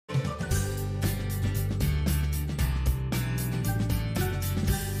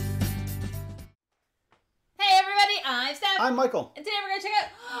I'm Steph. I'm Michael. And today we're going to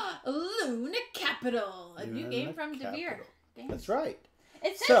check out Luna Capital, a new game from DeVere. That's right.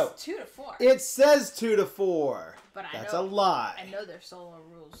 It says 2 to 4. It says 2 to 4. But that's a lie. I know there's solo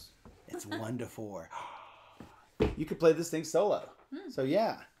rules. It's 1 to 4. You could play this thing solo. So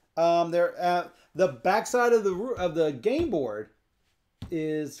yeah, the backside of the game board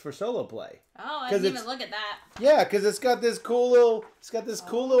is for solo play. Oh, I didn't even look at that. Yeah, because it's got this cool little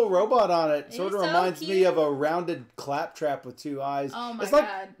robot on it. Sort of reminds me of a rounded claptrap with 2 eyes. Oh my God! It's like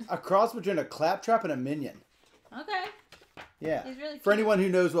God. a cross between a claptrap and a minion. Okay. Yeah. He's really cute. For anyone who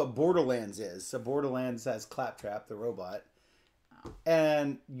knows what Borderlands is, so Borderlands has Claptrap, the robot,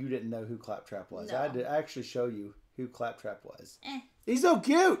 and you didn't know who Claptrap was. No. I had to actually show you who Claptrap was. He's so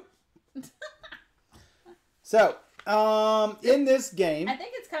cute. So, in this game, I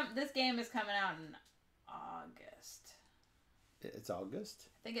think this game is coming out in August. It's August.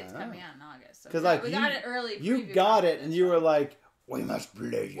 I think it's coming out in August. Because we got it early. You got it, and you were like, "We must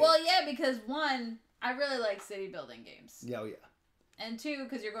play it." Well, yeah, because 1, I really like city building games. Yeah, yeah. And 2,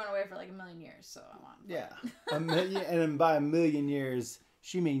 because you're going away for like 1,000,000 years, so I want. Yeah, 1,000,000, and by 1,000,000 years,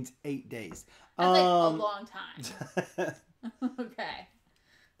 she means 8 days. That's like a long time. Okay.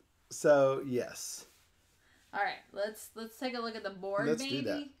 So yes. All right, let's take a look at the board. Let's maybe. do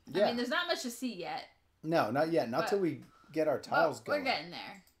that. Yeah. I mean, there's not much to see yet. No, not yet. Not till we get our tiles going. We're getting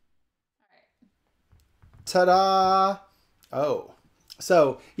there. All right. Ta-da! Oh.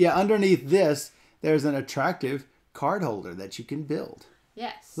 So, yeah, underneath this, there's an attractive card holder that you can build.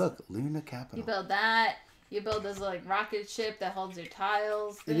 Yes. Look, Luna Capital. You build that. You build this like rocket ship that holds your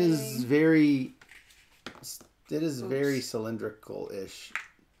tiles thing. It is very cylindrical-ish.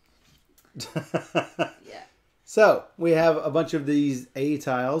 Yeah. So, we have a bunch of these A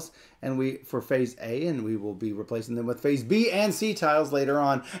tiles and for phase A, and we will be replacing them with phase B and C tiles later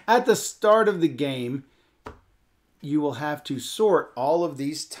on. At the start of the game, you will have to sort all of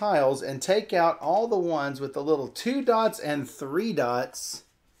these tiles and take out all the ones with the little 2 dots and 3 dots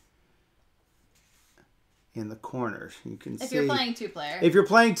in the corners. You can see. If you're playing 2-player. If you're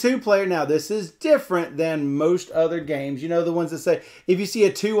playing 2-player, now this is different than most other games. You know, the ones that say, if you see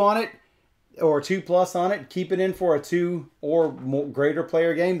a 2 on it, or a 2+ on it, keep it in for a 2 or more greater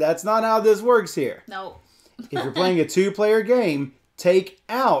player game. That's not how this works here. No. If you're playing a 2-player game, take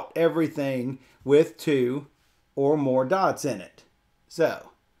out everything with 2 or more dots in it.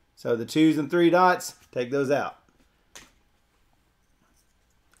 So the 2s and 3 dots, take those out.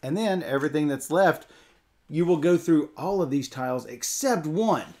 And then everything that's left, you will go through all of these tiles except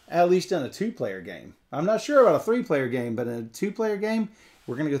 1, at least in a 2-player game. I'm not sure about a 3-player game, but in a 2-player game,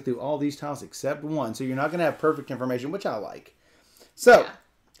 we're going to go through all these tiles except 1. So you're not going to have perfect information, which I like. So,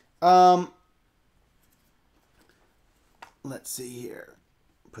 let's see here.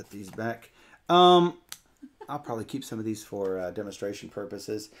 Put these back. I'll probably keep some of these for demonstration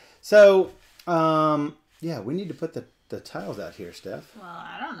purposes. So, yeah, we need to put the tiles out here, Steph. Well,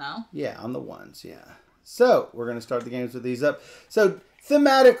 I don't know. Yeah, on the ones, yeah. So, we're going to start the games with these up. So,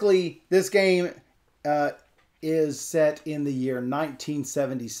 thematically, this game is set in the year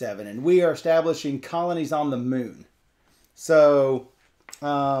 1977, and we are establishing colonies on the moon. So,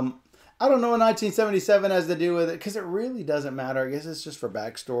 I don't know what 1977 has to do with it, because it really doesn't matter. I guess it's just for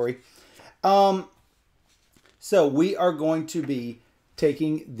backstory. So, we are going to be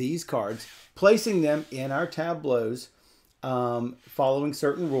taking these cards, placing them in our tableaus, following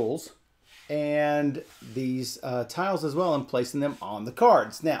certain rules, and these tiles as well, and placing them on the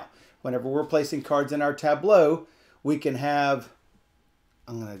cards. Now, whenever we're placing cards in our tableau, we can have,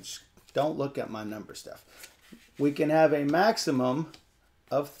 don't look at my number stuff. We can have a maximum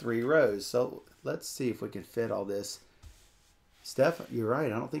of 3 rows. So let's see if we can fit all this. Steph, you're right.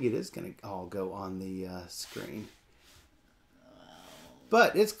 I don't think it is going to all go on the screen.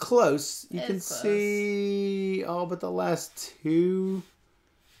 But it's close. You can see all but the last 2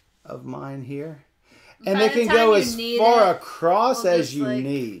 of mine here. And they can go as far across as you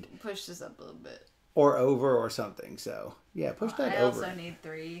need. Push this up a little bit. Or over or something. So, yeah, push that over. I also need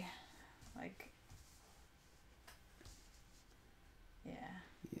 3. Like, yeah.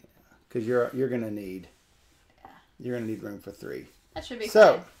 Yeah, because you're going to need, you're going to need room for 3. That should be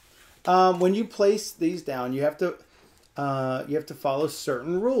fine. When you place these down, you have to follow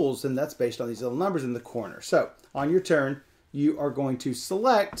certain rules, and that's based on these little numbers in the corner. So, on your turn, you are going to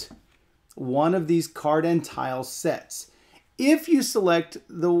select one of these card and tile sets. If you select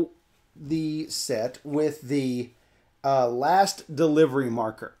the set with the last delivery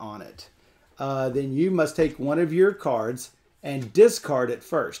marker on it, then you must take one of your cards and discard it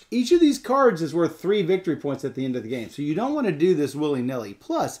first. Each of these cards is worth 3 victory points at the end of the game, so you don't want to do this willy-nilly.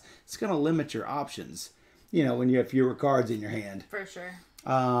 Plus, it's going to limit your options. you know, when you have fewer cards in your hand. For sure.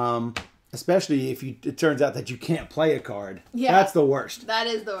 Especially if it turns out that you can't play a card. Yeah. That's the worst. That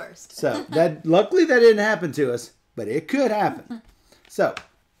is the worst. So luckily that didn't happen to us, but it could happen. So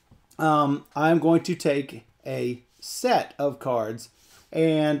I'm going to take a set of cards,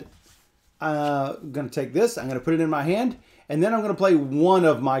 and I'm going to take this. I'm going to put it in my hand, and then I'm going to play one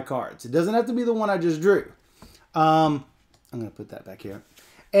of my cards. It doesn't have to be the one I just drew. I'm going to put that back here.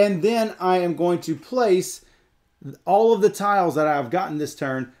 And then I am going to place all of the tiles that I've gotten this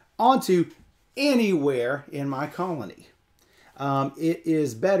turn onto anywhere in my colony. It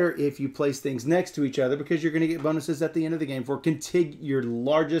is better if you place things next to each other because you're going to get bonuses at the end of the game for your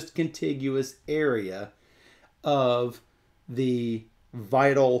largest contiguous area of the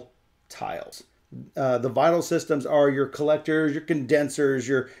vital tiles. The vital systems are your collectors, your condensers,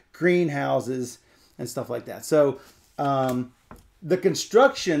 your greenhouses, and stuff like that. So the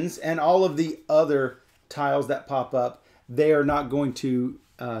constructions and all of the other tiles that pop up, they are not going to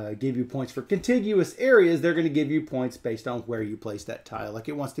give you points for contiguous areas. They're going to give you points based on where you place that tile. Like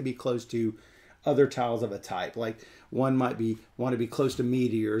it wants to be close to other tiles of a type. Like one might want to be close to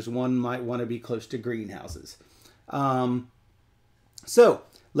meteors. One might want to be close to greenhouses. So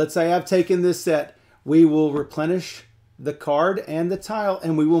let's say I've taken this set. We will replenish the card and the tile,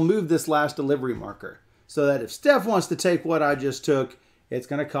 and we will move this last delivery marker so that if Steph wants to take what I just took, it's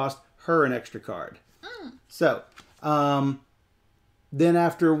going to cost her an extra card. So then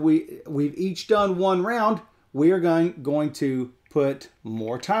after we've each done one round, we are going to put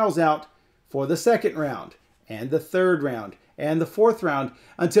more tiles out for the second round and the third round and the fourth round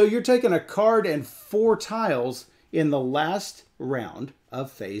until you're taking a card and 4 tiles in the last round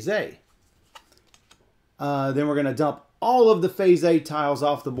of Phase A. Then we're going to dump all of the Phase A tiles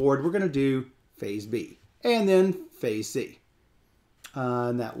off the board. We're going to do Phase B and then Phase C.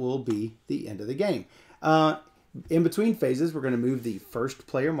 And that will be the end of the game. In between phases, we're going to move the first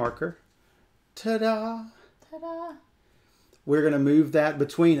player marker. Ta-da! Ta-da! We're going to move that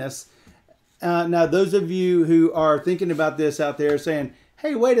between us. Now, those of you who are thinking about this out there saying,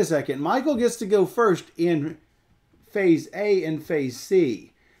 hey, wait a second. Michael gets to go first in Phase A and Phase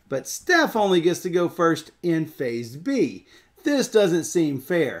C. But Steph only gets to go first in Phase B. This doesn't seem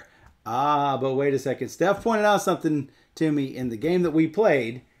fair. But wait a second. Steph pointed out something to me in the game that we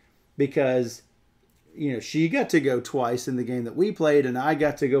played because you know, she got to go twice in the game that we played, and I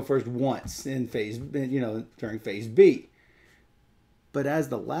got to go first once in during Phase B. But as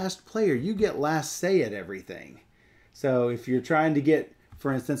the last player, you get last say at everything. So if you're trying to get,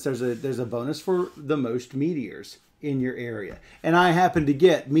 for instance, there's a bonus for the most meteors in your area, and I happened to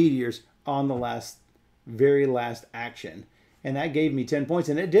get meteors on the very last action, and that gave me 10 points,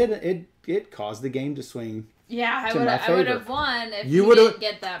 and it caused the game to swing. Yeah, I would have won if you didn't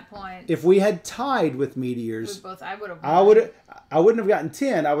get that point. If we had tied with meteors, I would have won. I wouldn't have gotten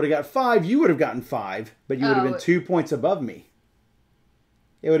 10. I would have got 5. You would have gotten 5, but you would have been 2 points above me.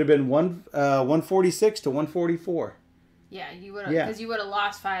 It would have been 146 to 144. Yeah, you would have, because you would have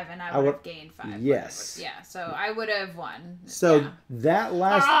lost 5 and I would have gained 5. Yes. Yeah, so I would have won. So that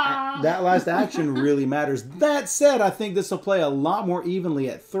last action really matters. That said, I think this will play a lot more evenly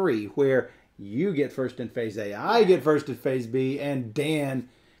at 3, where you get first in Phase A, I get first in Phase B, and Dan,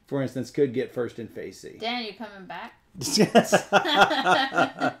 for instance, could get first in Phase C. Dan, you coming back? This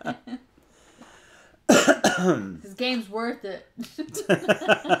game's worth it.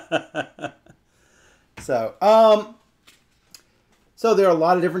 So there are a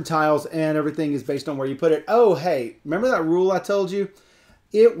lot of different tiles, and everything is based on where you put it. Oh, hey, remember that rule I told you?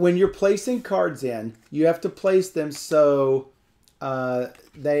 When you're placing cards in, you have to place them so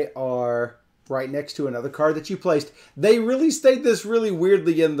they are right next to another card that you placed. They really state this really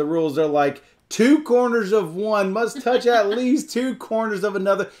weirdly in the rules. They're like, 2 corners of one must touch at least 2 corners of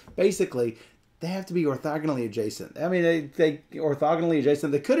another. Basically, they have to be orthogonally adjacent. I mean, they orthogonally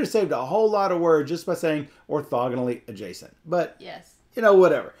adjacent. They could have saved a whole lot of words just by saying orthogonally adjacent. But, yes,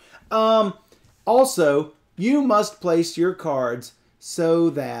 whatever. Also, you must place your cards so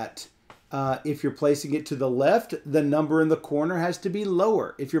that if you're placing it to the left, the number in the corner has to be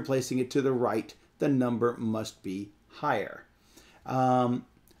lower. If you're placing it to the right, the number must be higher.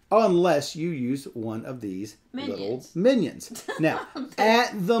 Unless you use one of these little minions. Now,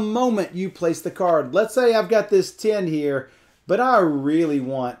 at the moment you place the card, let's say I've got this 10 here, but I really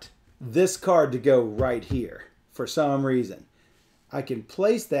want this card to go right here for some reason. I can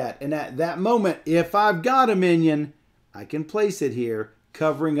place that, and at that moment, if I've got a minion, I can place it here,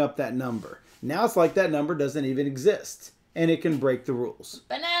 covering up that number. Now it's like that number doesn't even exist, and it can break the rules.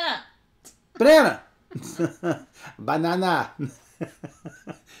 Banana! Banana! Banana!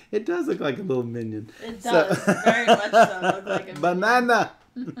 It does look like a little minion. It does. Very much so look like a banana.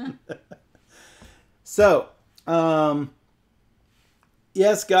 So,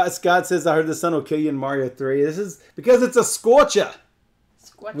 yes, Scott says, I heard the sun will kill you in Mario 3. This is because it's a scorcher.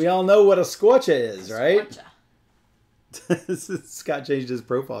 We all know what a scorcher is, right? Scott changed his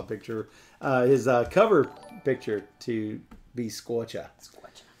profile picture, his cover picture to be Scorcher.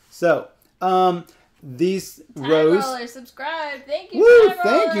 So, these rows. Time Roller, subscribe. Thank you, Woo, Time Roller.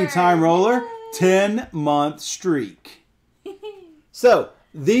 thank you, Time Roller. 10-month streak. So,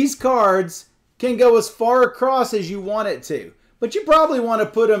 these cards can go as far across as you want it to. But you probably want to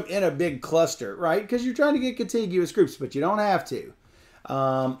put them in a big cluster, right? Because you're trying to get contiguous groups, but you don't have to.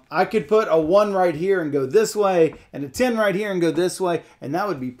 I could put a 1 right here and go this way, and a 10 right here and go this way, and that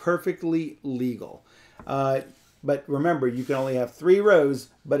would be perfectly legal. But remember, you can only have 3 rows,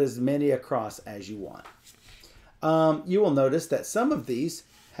 but as many across as you want. You will notice that some of these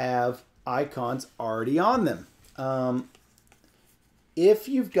have icons already on them. If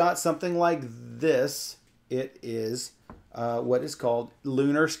you've got something like this, it is what is called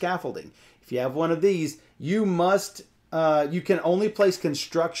lunar scaffolding. If you have one of these, you must... you can only place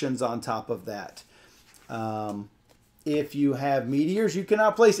constructions on top of that. If you have meteors, you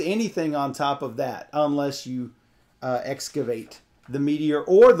cannot place anything on top of that unless you excavate the meteor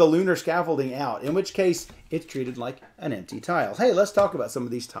or the lunar scaffolding out, in which case it's treated like an empty tile. Hey, let's talk about some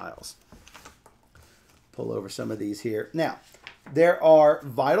of these tiles. Pull over some of these here. Now, there are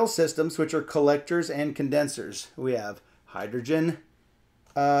vital systems, which are collectors and condensers. We have hydrogen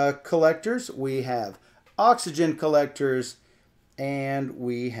collectors. We have oxygen collectors, and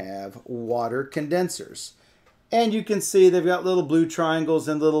we have water condensers. And you can see they've got little blue triangles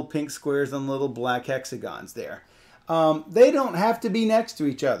and little pink squares and little black hexagons there. They don't have to be next to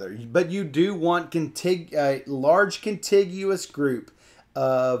each other, but you do want a large contiguous group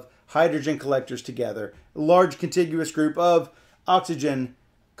of hydrogen collectors together, a large contiguous group of oxygen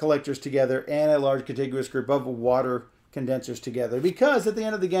collectors together, and a large contiguous group of water condensers together, because at the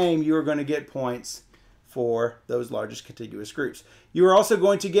end of the game you are going to get points for those largest contiguous groups. You are also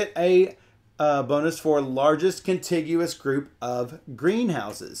going to get a bonus for largest contiguous group of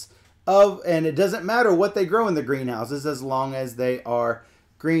greenhouses. And it doesn't matter what they grow in the greenhouses as long as they are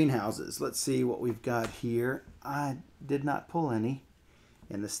greenhouses. Let's see what we've got here. I did not pull any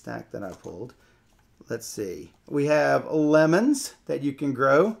in the stack that I pulled. Let's see. We have lemons that you can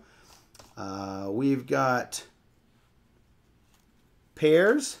grow. We've got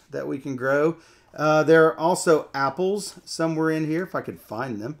pears that we can grow. There are also apples somewhere in here, if I could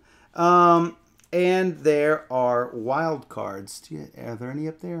find them. And there are wild cards. Are there any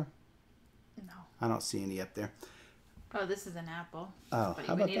up there? No. I don't see any up there. Oh, this is an apple. Oh, but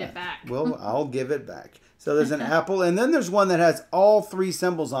how we about need that? it back. Well, I'll give it back. So there's an apple, and then there's one that has all 3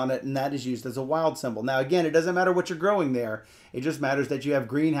 symbols on it, and that is used as a wild symbol. Now, again, it doesn't matter what you're growing there. It just matters that you have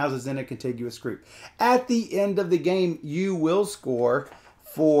greenhouses in a contiguous group. At the end of the game, you will score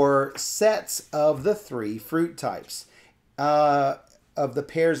for sets of the 3 fruit types, of the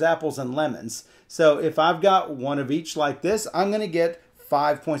pears, apples, and lemons. So if I've got one of each like this, I'm going to get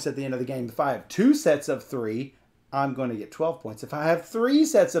 5 points at the end of the game. If I have 2 sets of 3, I'm going to get 12 points. If I have 3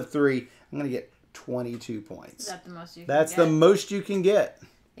 sets of 3, I'm going to get 22 points. Is that the most you can That's get? the most you can get.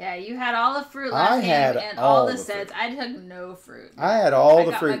 Yeah, you had all the fruit last game and all the sets. I took no fruit. I had all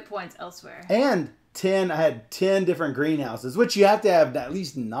the fruit. I got my points elsewhere. And I had 10 different greenhouses, which you have to have at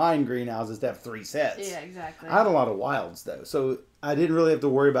least 9 greenhouses to have 3 sets. Yeah, exactly. I had a lot of wilds, though, so I didn't really have to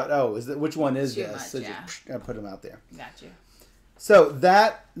worry about, which one is Too this? much, So yeah. just I put them out there. Got you. So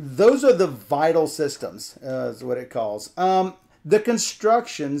those are the vital systems, is what it calls. The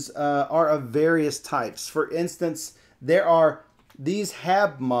constructions are of various types. For instance, there are these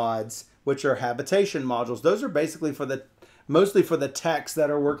hab mods, which are habitation modules. Those are basically mostly for the techs that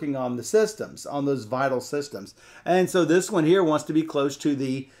are working on the systems, on those vital systems. And so this one here wants to be close to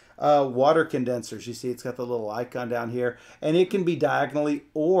the water condensers. You see it's got the little icon down here, and it can be diagonally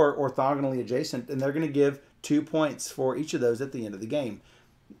or orthogonally adjacent, and they're going to give 2 points for each of those at the end of the game.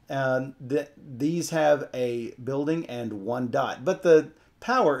 These have a building and 1 dot, but the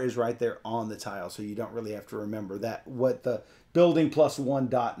power is right there on the tile, so you don't really have to remember what the building plus 1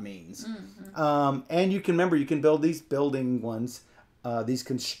 dot means. Mm-hmm. And you can remember, you can build these building ones, these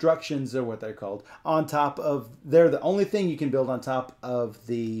constructions are what they're called, on top of, they're the only thing you can build on top of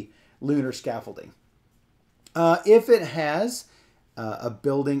the lunar scaffolding. If it has a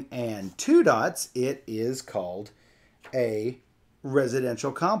building and 2 dots, it is called a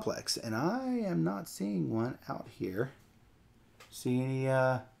residential complex. And I am not seeing one out here. See any,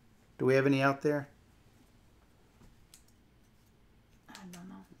 do we have any out there?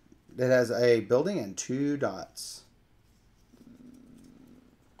 that has a building and 2 dots.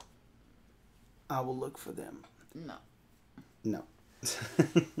 I will look for them. No. No.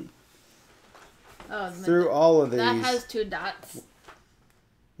 Oh, Through all of these. That has 2 dots.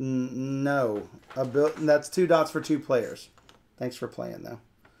 No. That's 2 dots for 2 players. Thanks for playing, though.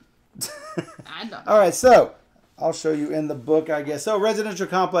 I don't know. All right, so I'll show you in the book, I guess. So residential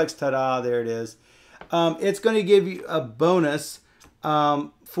complex, ta-da, there it is. It's going to give you a bonus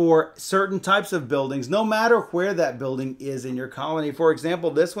for certain types of buildings, no matter where that building is in your colony. For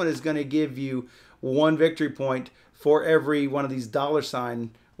example, this one is going to give you 1 victory point for every one of these $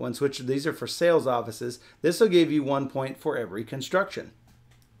 ones, which these are for sales offices. This will give you 1 point for every construction.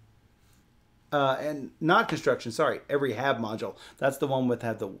 And not construction, sorry, every hab module. That's the one that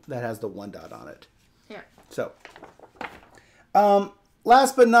has the 1 dot on it. Here. So,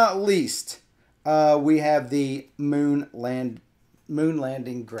 last but not least, we have the moon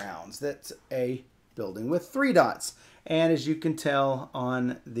landing grounds. That's a building with 3 dots. And as you can tell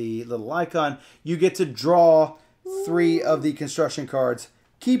on the little icon, you get to draw 3 of the construction cards.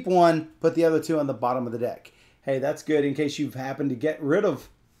 Keep 1, put the other 2 on the bottom of the deck. Hey, that's good in case you've happened to get rid of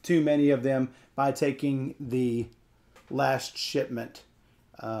too many of them by taking the last shipment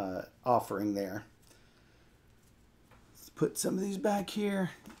offering there. Let's put some of these back here.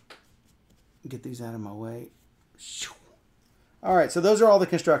 Get these out of my way. All right, so those are all the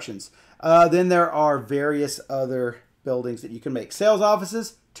constructions. Then there are various other buildings that you can make. Sales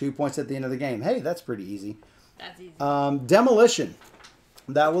offices, 2 points at the end of the game. Hey, that's pretty easy. That's easy. Demolition.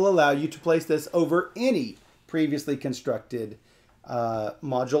 That will allow you to place this over any previously constructed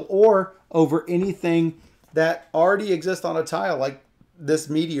module or over anything that already exists on a tile, like this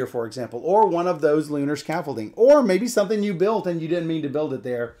meteor, for example, or one of those lunar scaffolding, or maybe something you built and you didn't mean to build it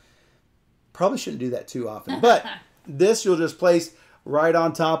there. Probably shouldn't do that too often, but this you'll just place right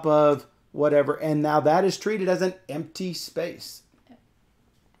on top of whatever, and now that is treated as an empty space.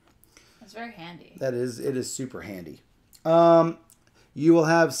 That's very handy. It is super handy. You will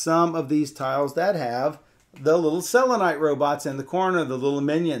have some of these tiles that have the little selenite robots in the corner, the little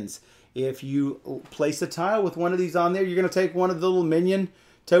minions. If you place a tile with one of these on there, you're going to take one of the little minion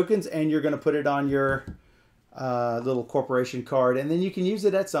tokens and you're going to put it on your little corporation card, and then you can use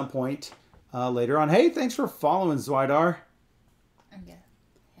it at some point later on. Hey, thanks for following, Zwidar.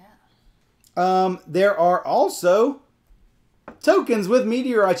 Yeah. There are also tokens with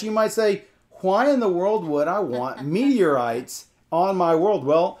meteorites. You might say, why in the world would I want meteorites on my world?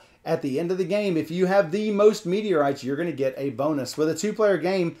 Well, at the end of the game, if you have the most meteorites, you're going to get a bonus. With a 2-player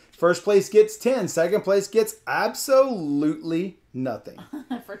game, first place gets 10, second place gets absolutely nothing.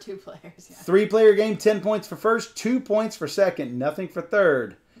 For 2 players, yeah. 3-player game, 10 points for first, 2 points for second, nothing for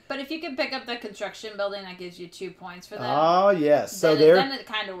third. But if you can pick up the construction building, that gives you 2 points for that. Oh, yes. So then it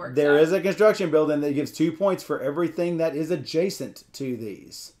kind of works There out. is a construction building that gives 2 points for everything that is adjacent to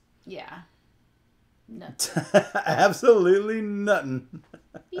these. Yeah. Nothing. Absolutely nothing.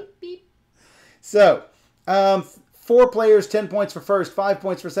 Beep, beep. So, 4 players, 10 points for first, 5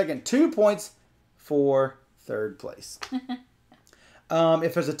 points for second, 2 points for third place.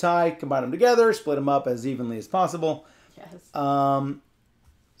 If there's a tie, combine them together, split them up as evenly as possible. Yes.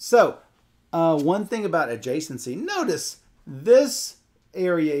 So, one thing about adjacency, notice this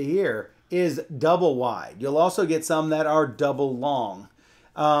area here is double wide. You'll also get some that are double long.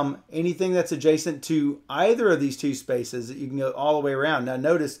 Anything that's adjacent to either of these 2 spaces, you can go all the way around. Now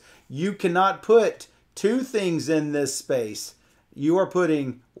notice, you cannot put 2 things in this space. You are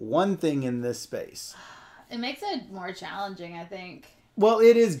putting 1 thing in this space. It makes it more challenging, I think. Well,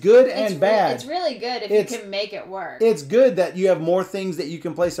 it is good and bad. It's really good if you can make it work. It's good that you have more things that you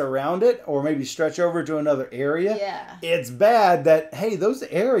can place around it or maybe stretch over to another area. Yeah. It's bad that, hey, those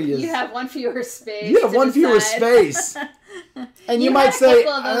areas... You have 1 fewer space. You have 1 fewer space. And you might say... a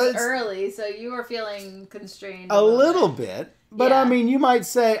couple of those early, so you were feeling constrained. A little bit. But, yeah. I mean, you might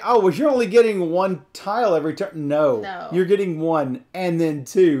say, oh, well, you're only getting 1 tile every turn. No. You're getting 1, and then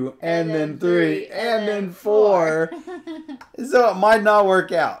 2, and then 3, and then 4. So it might not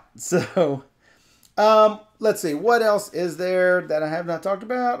work out. So, let's see. What else is there that I have not talked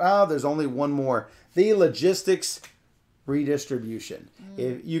about? Oh, there's only one more. The logistics redistribution.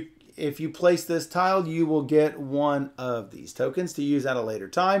 If you place this tile, you will get 1 of these tokens to use at a later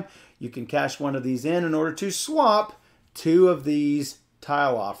time. You can cash 1 of these in order to swap 2 of these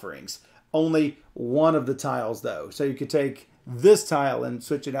tile offerings. Only 1 of the tiles, though. So you could take this tile and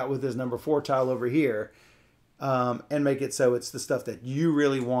switch it out with this number 4 tile over here and make it so it's the stuff that you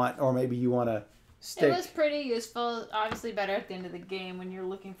really want, or maybe you want to stick. It was pretty useful. Obviously better at the end of the game when you're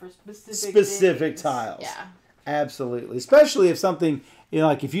looking for specific tiles. Yeah. Absolutely. Especially if something,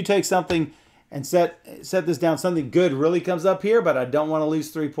 like if you take something and set this down, something good really comes up here, but I don't want to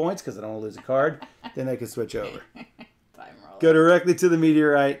lose 3 points because I don't want to lose a card, then they can switch over. Time roller. Go directly to the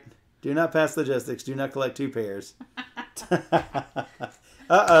meteorite. Do not pass logistics. Do not collect 2 pairs.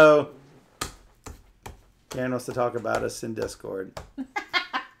 Uh-oh. Karen wants to talk about us in Discord.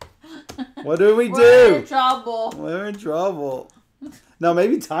 What do we do? We're in trouble. We're in trouble. No,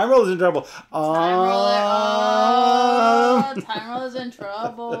 maybe Time Roller's in trouble. Time Roller's in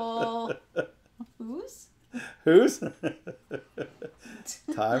trouble. Who's?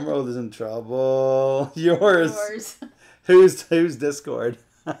 Time Roller's in trouble. Yours. Who's Discord?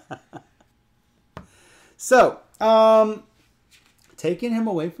 So, taking him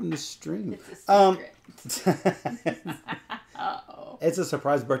away from the stream. It's a secret. Uh-oh. It's a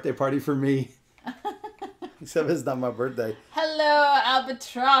surprise birthday party for me. Except it's not my birthday. Hello,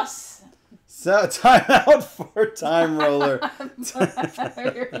 Albatross. So, time out for Time Roller.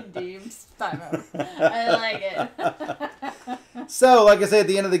 Redeemed. Time out. I like it. So, like I said, at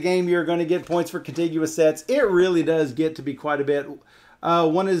the end of the game, you're going to get points for contiguous sets. It really does get to be quite a bit.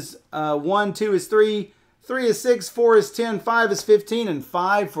 1 is 1, 2 is 3, 3 is 6, 4 is 10, 5 is 15, and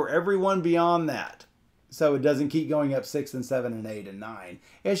 5 for everyone beyond that. So it doesn't keep going up 6 and 7 and 8 and 9.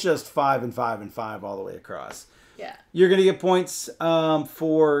 It's just 5 and 5 and 5 all the way across. Yeah. You're going to get points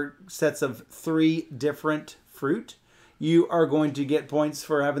for sets of 3 different fruit. You are going to get points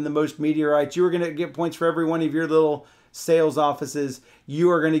for having the most meteorites. You are going to get points for every one of your little sales offices. You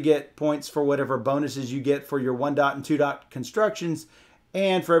are going to get points for whatever bonuses you get for your 1-dot and 2-dot constructions.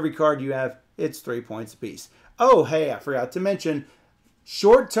 And for every card you have, it's 3 points apiece. Oh, hey, I forgot to mention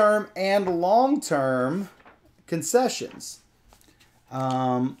short-term and long-term concessions.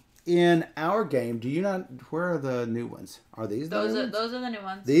 In our game, do you not... Where are the new ones? Are these the new ones? Those are the new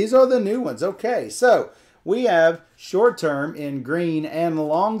ones. These are the new ones. Okay, so we have short-term in green and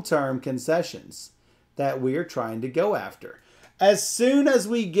long-term concessions that we are trying to go after. As soon as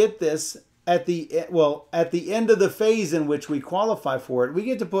we get this at the end of the phase in which we qualify for it, we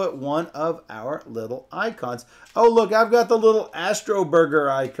get to put one of our little icons. Oh, look, I've got the little Astro Burger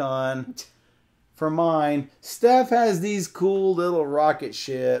icon for mine. Steph has these cool little rocket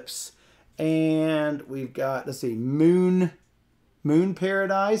ships. And we've got, let's see, Moon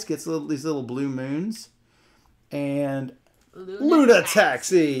Paradise gets these little blue moons. And Luna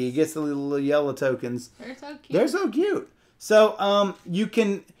Taxi gets the little yellow tokens. They're so cute. They're so cute. So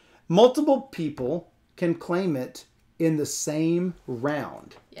multiple people can claim it in the same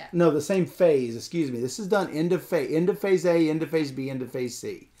round. Yeah. No, the same phase, excuse me. This is done end of phase A, end of phase B, end of phase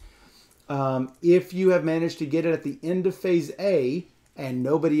C. If you have managed to get it at the end of phase A and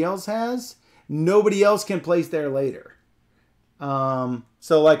nobody else has, nobody else can place there later.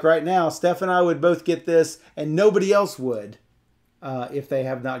 So like right now, Steph and I would both get this and nobody else would if they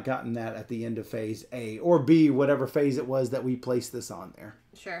have not gotten that at the end of phase A or B, whatever phase it was that we placed this on there.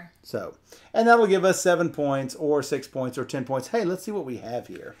 Sure. So, and that'll give us 7 points or 6 points or 10 points. Hey, let's see what we have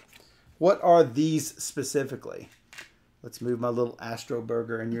here. What are these specifically? Let's move my little Astro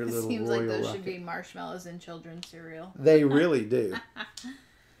Burger and your little seems Royal like those Rocket. should be marshmallows in children's cereal. They really do.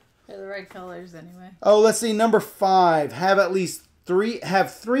 They're the right colors anyway. Oh, let's see. Number 5.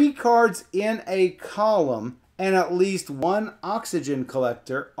 Have 3 cards in a column and at least 1 oxygen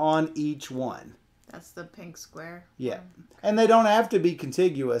collector on each one. That's the pink square. Yeah. And they don't have to be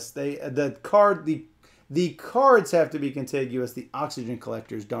contiguous. The cards have to be contiguous. The oxygen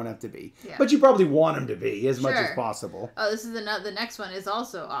collectors don't have to be. Yeah. But you probably want them to be as much as possible. Oh, this is the next one is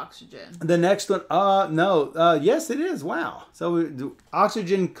also oxygen. The next one, no. Yes, it is. Wow. So the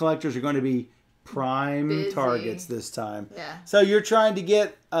oxygen collectors are going to be prime targets this time. Yeah. So you're trying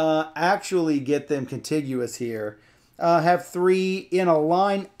to actually get them contiguous here. Have 3 in a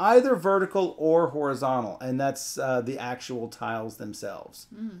line, either vertical or horizontal, and that's the actual tiles themselves.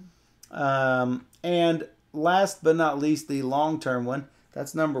 And last but not least, the long-term one,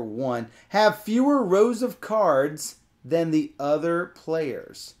 that's number 1. Have fewer rows of cards than the other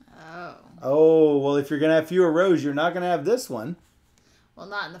players. Oh, well, if you're going to have fewer rows, you're not going to have this one. Well,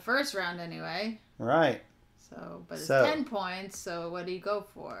 not in the first round anyway. Right. But it's 10 points, so what do you go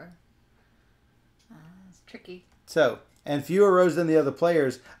for? It's tricky. So, and fewer rows than the other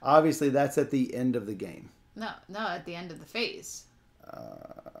players, obviously that's at the end of the game. No, at the end of the phase.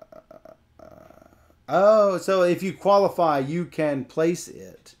 So if you qualify, you can place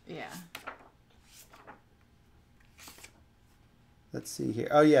it. Yeah. Let's see here.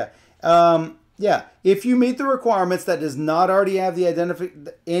 Oh, yeah. Yeah. If you meet the requirements that does not already have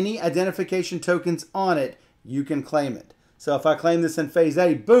any identification tokens on it, you can claim it. So if I claim this in phase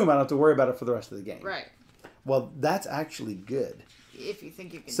A, boom, I don't have to worry about it for the rest of the game. Right. Well, that's actually good. If you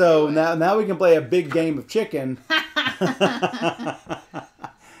think you can. So do it. now we can play a big game of chicken.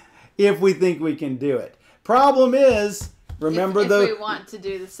 If we think we can do it. Problem is, remember if we want to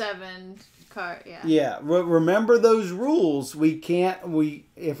do the 7 card, yeah. Yeah, remember those rules. We can't.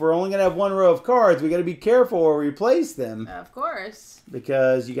 If we're only gonna have one row of cards, we got to be careful or replace them. Of course.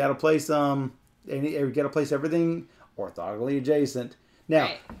 Because you got to place and you got to place everything orthogonally adjacent.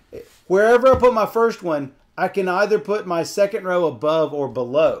 Now, wherever I put my first one, I can either put my second row above or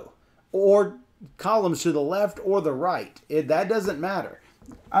below, or columns to the left or the right. That doesn't matter.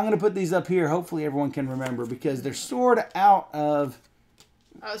 I'm going to put these up here. Hopefully everyone can remember because they're sort of out of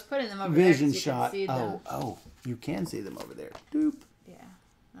I was putting them over vision there so shot. you can see them. Oh, you can see them over there. Doop. Yeah,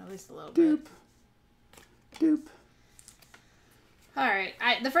 at least a little Doop. bit. Doop. All right.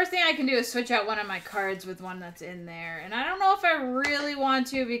 The first thing I can do is switch out one of my cards with one that's in there. And I don't know if I really want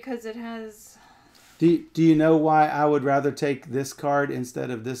to because it has... Do you know why I would rather take this card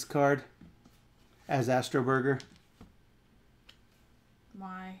instead of this card as Astroburger?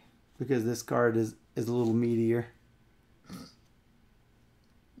 Why? Because this card is a little meatier.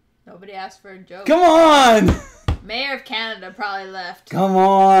 Nobody asked for a joke. Come on! Mayor of Canada probably left. Come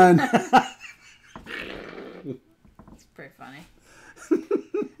on! It's pretty funny.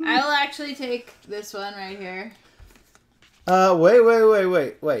 I will actually take this one right here.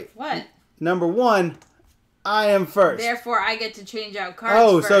 Wait. What? Number 1, I am first. Therefore, I get to change out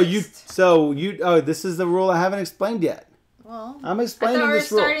cards first. This is the rule I haven't explained yet. Well, I'm explaining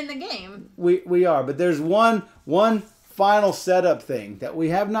this rule. I thought we were starting the game. We are, but there's one final setup thing that we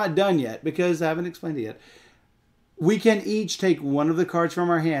have not done yet because I haven't explained it yet. We can each take one of the cards from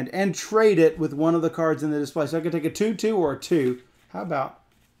our hand and trade it with one of the cards in the display. So I can take a 2-2 or a 2. How about?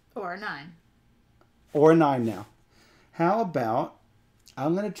 Or a 9. Or a 9 now. How about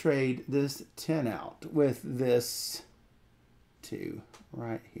I'm going to trade this 10 out with this 2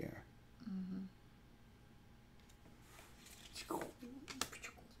 right here.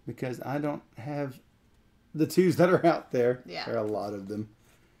 Because I don't have the 2s that are out there. Yeah. There are a lot of them.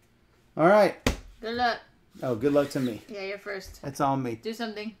 All right. Good luck. Oh, good luck to me. Yeah, you're first. That's on me. Do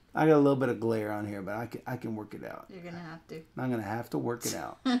something. I got a little bit of glare on here, but I can work it out. You're going to have to. I'm going to have to work it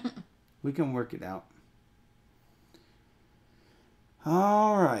out. We can work it out.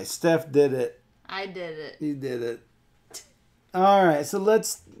 All right. Steph did it. I did it. You did it. All right. So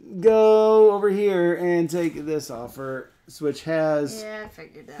let's go over here and take this offer, which has... Yeah, I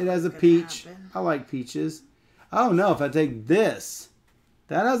figured that. It has a peach. I like peaches. Oh, no. If I take this,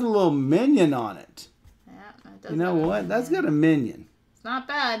 that has a little minion on it. Yeah, it does. You know what? That's got a minion. It's not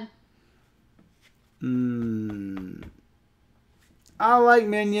bad. I like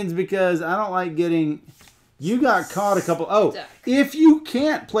minions because I don't like getting... You got caught a couple... Oh, Stuck. if you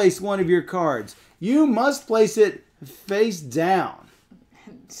can't place one of your cards, you must place it face down.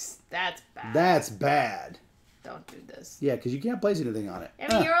 That's bad. That's bad. Don't do this. Yeah, because you can't place anything on it.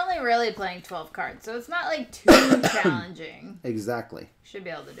 I mean, you're only really playing 12 cards, so it's not like too challenging. Exactly. Should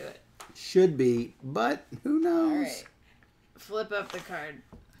be able to do it. Should be, but who knows? All right. Flip up the card.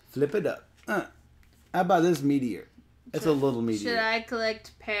 Flip it up. How about this meteor? It's a little meteor. Should I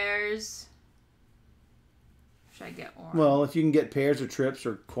collect pairs? Should I get one? Well, if you can get pairs or trips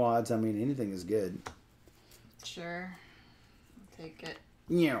or quads, I mean, anything is good. Sure. I'll take it.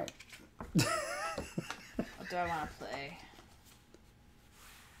 Yeah. What do I want to play?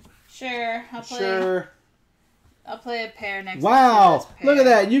 Sure, I'll play. Sure. I'll play a pair next. Wow! To this pair. Look at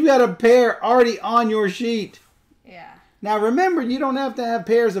that. You've got a pair already on your sheet. Yeah. Now remember, you don't have to have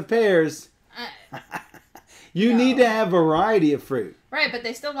pairs of pairs. You need to have variety of fruit. Right, but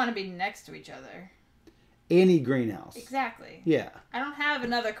they still want to be next to each other. Any greenhouse. Exactly. Yeah. I don't have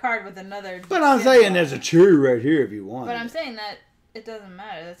another card with another. But I'm saying there's a cherry right here if you want. But I'm saying that it doesn't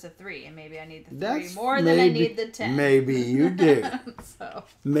matter. That's a 3, and maybe I need the 3 That's more than I need the 10. Maybe you do. So.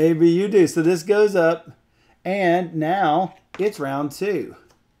 Maybe you do. So this goes up, and now it's round 2.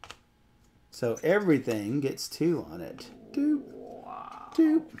 So everything gets 2 on it. Doop, Wow.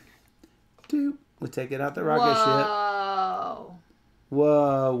 doop, doop. We take it out the rocket ship. Whoa.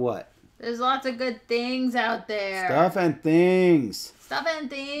 Whoa, what? There's lots of good things out there. Stuff and things. Stuff and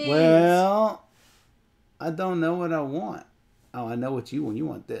things. Well, I don't know what I want. Oh, I know what you want. You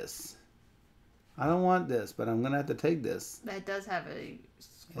want this. I don't want this, but I'm going to have to take this. That does have a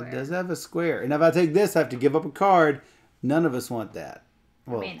square. It does have a square. And if I take this, I have to give up a card. None of us want that.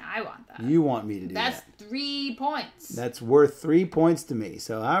 Well, I mean, I want that. You want me to do that. That's 3 points. That's worth 3 points to me.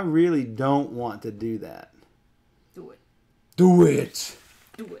 So I really don't want to do that. Do it. Do it.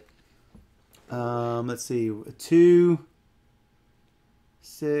 Do it. Let's see. 2,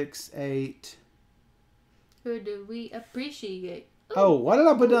 6, 8. Who do we appreciate? Ooh. Oh, why did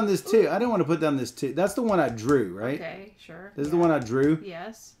I put down this 2? I didn't want to put down this 2. That's the one I drew, right? Okay, sure. This is the one I drew?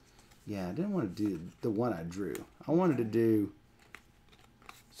 Yes. Yeah, I didn't want to do the one I drew. I wanted to do...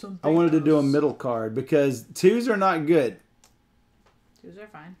 Something I wanted to do a else. middle card because 2s are not good. 2s are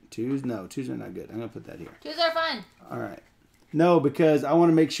fine. 2s? No, 2s are not good. I'm going to put that here. 2s are fine. All right. No, because I want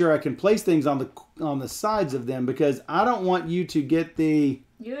to make sure I can place things on the sides of them because I don't want you to get the...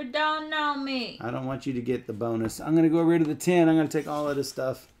 You don't know me. I don't want you to get the bonus. I'm going to go rid of the 10. I'm going to take all of this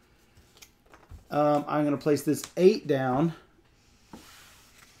stuff. I'm going to place this 8 down.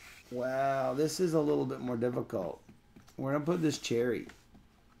 Wow, this is a little bit more difficult. We're going to put this cherry.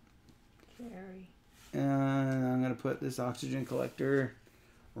 Cherry. And I'm going to put this oxygen collector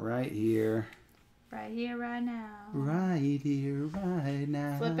right here. Right here, right now. Right here, right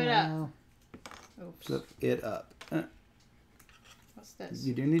now. Flip it up. Oops. Flip it up. What's this?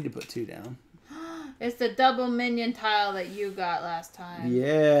 You do need to put 2 down. It's the double minion tile that you got last time.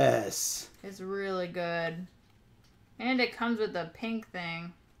 Yes. It's really good. And it comes with the pink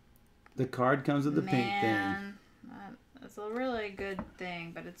thing. The card comes with the pink thing. Man, it's a really good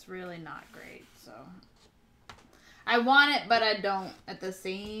thing, but it's really not great, so... I want it, but I don't at the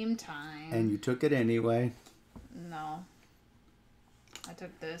same time. And you took it anyway. No. I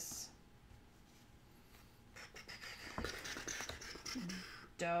took this.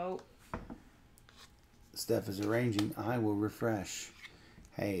 Dope. Steph is arranging. I will refresh.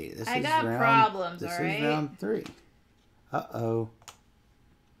 Hey, this I is got round... problems, this alright? is round 3. Uh-oh.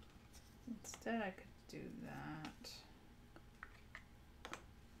 Instead, I could do that.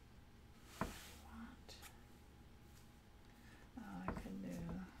 What? Oh, I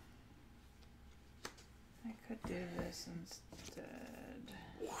could do this instead.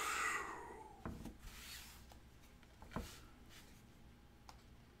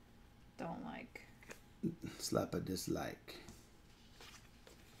 Don't like. Slap a dislike.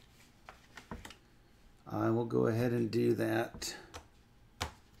 I will go ahead and do that.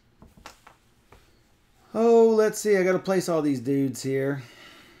 Oh, let's see. I got to place all these dudes here.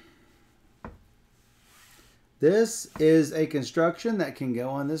 This is a construction that can go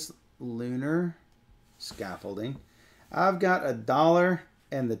on this lunar scaffolding. I've got $1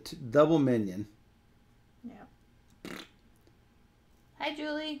 and the double minion. Yep. Hi,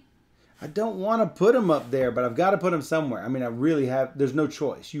 Julie. I don't want to put them up there, but I've got to put them somewhere. I mean, I really have. There's no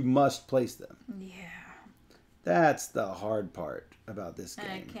choice. You must place them. Yeah. That's the hard part about this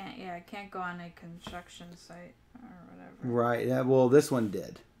game. And I can't go on a construction site or whatever. Right. Yeah, well, this one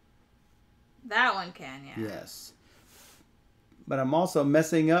did. That one can, yeah. Yes. But I'm also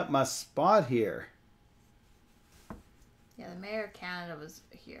messing up my spot here. Yeah, the mayor of Canada was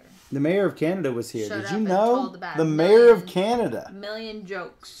here. The mayor of Canada was here. Shut Did up you and know? told about The a mayor of million- Canada. Million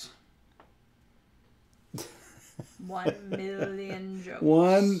jokes. 1 million jokes.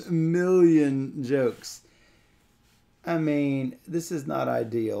 1 million jokes. I mean, this is not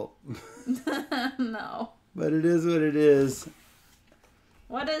ideal. No. But it is what it is.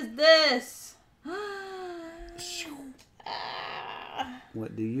 What is this?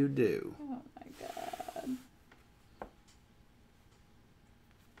 What do you do? Oh my god.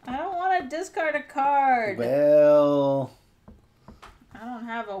 I don't want to discard a card. Well, I don't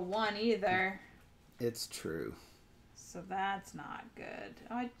have a 1 either. it's true. So that's not good.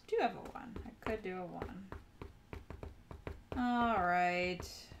 Oh, I do have a 1. I could do a 1. Alright.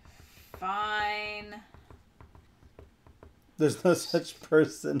 Fine. There's no such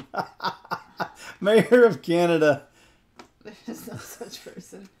person. Mayor of Canada. There's no such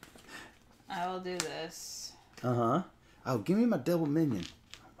person. I will do this. Uh-huh. Oh, give me my double minion.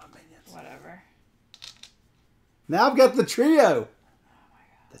 Oh, my minions. Whatever. Now I've got the trio. Oh my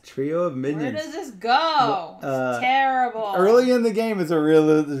god. The trio of minions. Where does this go? It's terrible. Early in the game, it's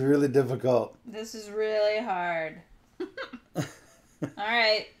really difficult. This is really hard.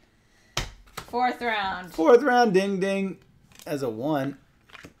 Alright. 4th round. 4th round, ding ding. As a 1.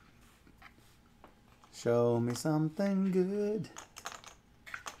 Show me something good.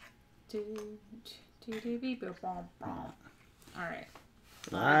 Alright.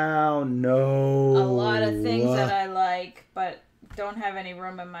 Wow, no. A lot of things that I like, but don't have any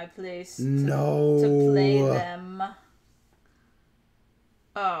room in my place to play them.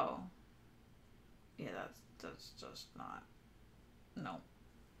 Oh. Yeah, that's just not. No.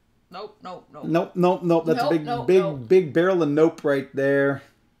 Nope. Nope. That's a big barrel of nope right there.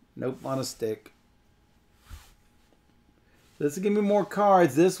 Nope on a stick. This will give me more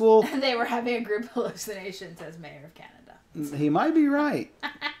cards. This will... They were having a group hallucination, says Mayor of Canada. He might be right.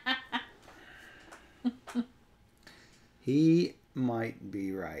 He might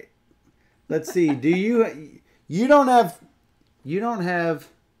be right. Let's see. Do you don't have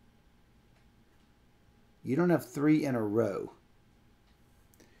 3 in a row.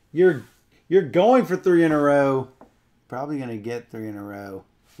 You're going for 3 in a row. Probably gonna get 3 in a row.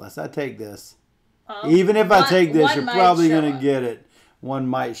 Unless I take this. Even if I take this, you're probably gonna get it. One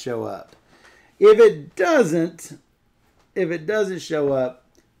might show up. If it doesn't show up,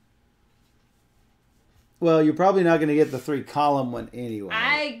 well, you're probably not gonna get the 3 column one anyway.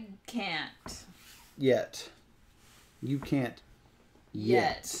 I can't. Yet. You can't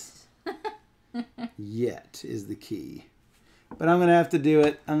yet. Yet is the key. But I'm going to have to do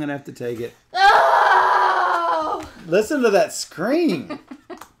it. I'm going to have to take it. Oh! Listen to that scream.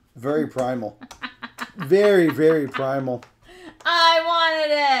 Very primal. Very, very primal. I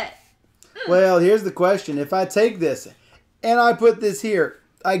wanted it. Well, here's the question. If I take this and I put this here,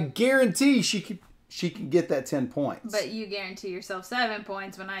 I guarantee she can get that 10 points. But you guarantee yourself 7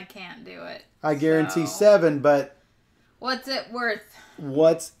 points when I can't do it. I guarantee 7, but... What's it worth?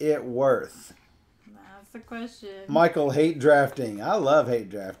 What's it worth? That's the question. Michael, hate drafting. I love hate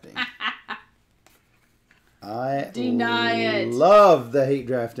drafting. I Deny it. Love the hate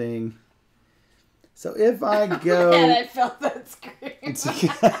drafting. So if I go... And I felt that scream.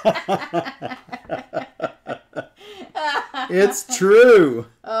 It's true.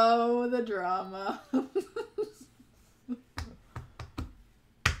 Oh, the drama.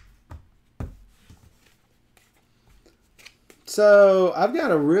 So I've got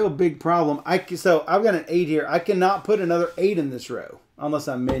a real big problem. So I've got an 8 here. I cannot put another 8 in this row unless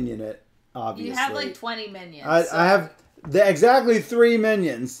I minion it. Obviously, you have like 20 minions. I have exactly 3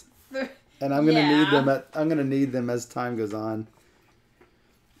 minions, and I'm gonna need them. I'm gonna need them as time goes on.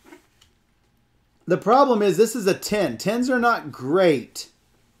 The problem is this is a 10. 10s are not great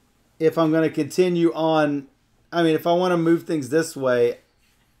if I'm going to continue on. I mean, if I want to move things this way,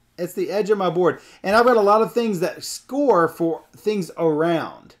 it's the edge of my board. And I've got a lot of things that score for things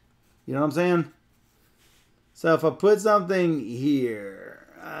around. You know what I'm saying? So if I put something here.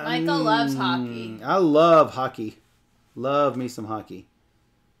 Michael loves hockey. I love hockey. Love me some hockey.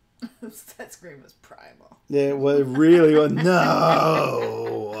 That scream was primal. It was really was.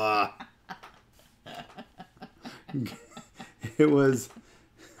 No. It was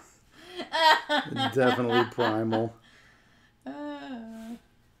definitely primal.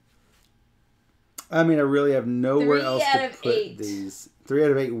 I mean, I really have nowhere else to put these. 3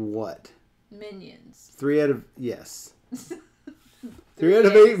 out of 8 what? Minions. 3 out of, yes. 3 out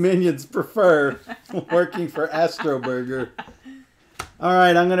of 8 minions prefer working for Astroburger. All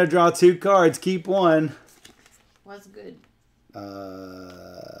right, I'm going to draw 2 cards. Keep 1. What's good?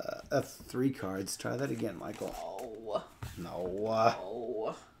 That's 3 cards. Try that again, Michael. No.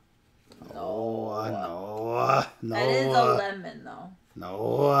 No. No. That is a lemon, though.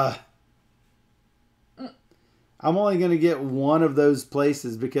 No. I'm only going to get 1 of those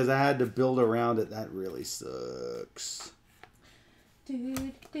places because I had to build around it. That really sucks.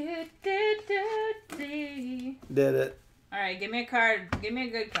 Did it. All right, give me a card. Give me a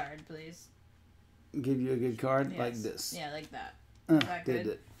good card, please. Give you a good card? Yes. Like this? Yeah, like that. Is that did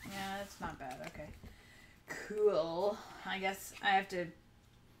good? it. Yeah, that's not bad. Okay. Cool. I guess I have to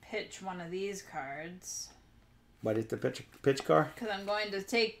pitch one of these cards. Why did the pitch card? Because I'm going to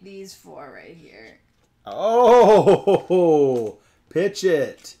take these 4 right here. Oh, pitch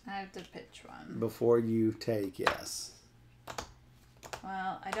it. I have to pitch one. Before you take, yes.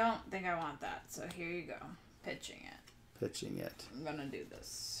 Well, I don't think I want that, so here you go. Pitching it. Pitching it. I'm going to do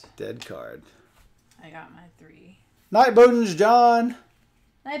this. Dead card. I got my 3. Night Bones John.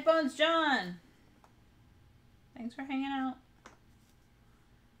 Night Bones John. Thanks for hanging out.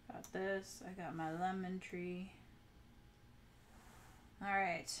 Got this. I got my lemon tree. All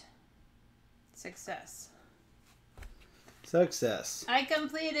right. Success. Success. I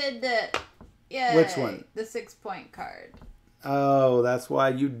completed it. Yay. Which one? The 6-point card. Oh, that's why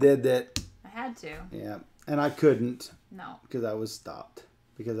you did that. I had to. Yeah, and I couldn't. No. Because I was stopped.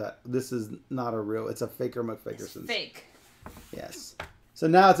 Because this is not a real. It's a faker McFakerson's. Fake. Yes. So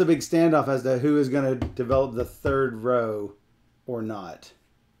now it's a big standoff as to who is going to develop the 3rd row or not.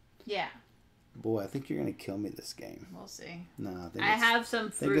 Yeah. Boy, I think you're going to kill me this game. We'll see. No, I have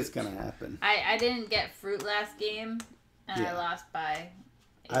some fruit. I think it's going to happen. I didn't get fruit last game, and I lost by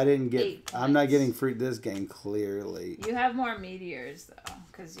 8 I'm not getting fruit this game, clearly. You have more meteors, though,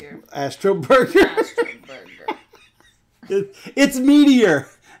 because you're... Astroburger. Astroburger. It's Meteor.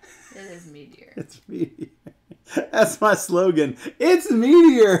 It is Meteor. It's Meteor. That's my slogan. It's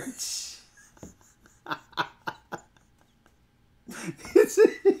Meteor. It's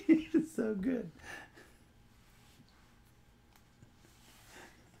so good.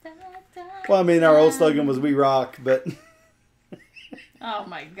 Well, I mean, our old slogan was "We rock," but. Oh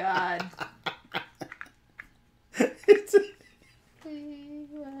my God. We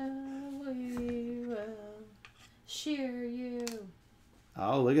will cheer you.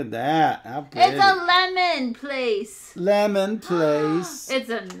 Oh, look at that. How pretty. It's a lemon place. Lemon place. It's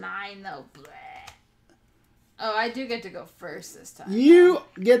a 9 though. Bleh. Oh, I do get to go first this time. You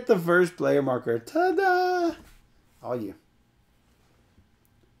get the first player marker. Ta-da! All you.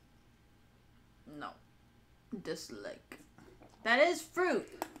 No. Dislike. That is fruit.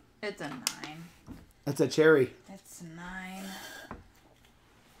 It's a 9. That's a cherry. It's 9.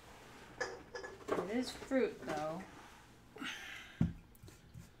 It is fruit, though.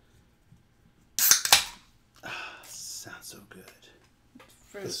 Sounds so good.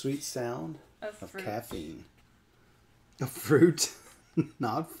 Fruit. The sweet sound of fruit. caffeine. A fruit,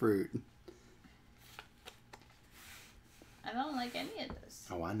 not fruit. I don't like any of this.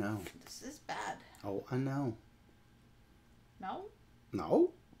 Oh, I know. This is bad. Oh, I know. No?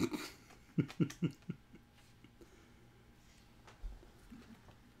 No?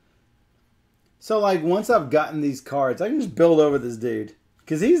 So, like, once I've gotten these cards, I can just build over this dude.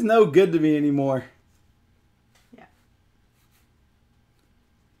 Because he's no good to me anymore. Yeah.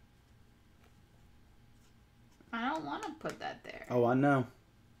 I don't want to put that there. Oh, I know.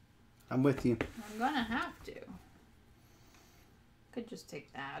 I'm with you. I'm going to have to. Could just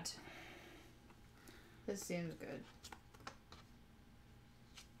take that. This seems good.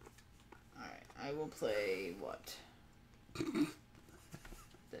 Alright, I will play what?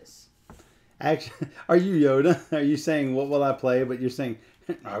 This. Actually, are you Yoda? Are you saying, what will I play? But you're saying,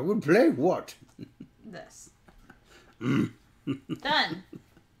 I would play what? This. Done.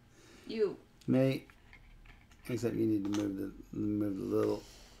 You. Me. Except you need to move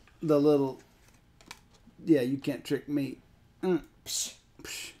the little. Yeah, you can't trick me. Psh,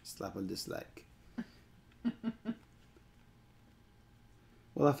 psh, slap a dislike.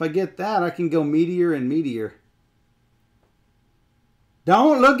 Well, if I get that, I can go meteor and meteor.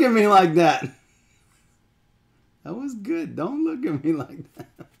 Don't look at me like that. That was good. Don't look at me like that.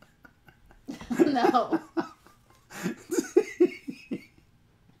 No.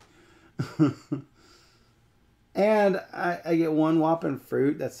 And I get one whopping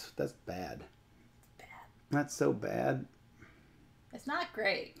fruit. That's bad. Bad. That's so bad. It's not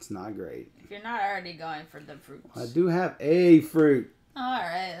great. It's not great. If you're not already going for the fruits. I do have a fruit.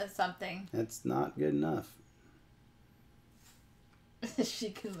 Alright, that's something. That's not good enough. She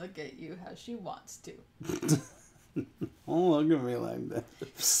can look at you how she wants to. Don't look at me like that.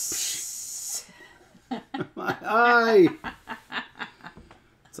 My eye.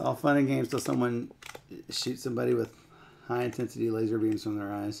 It's all fun and games till someone shoots somebody with high intensity laser beams from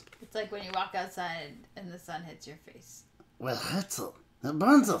their eyes. It's like when you walk outside and the sun hits your face. Well, hurts us. That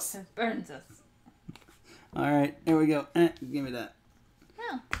burns us. It burns us. All right, here we go. Give me that.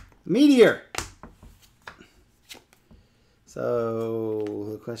 Oh. Meteor. So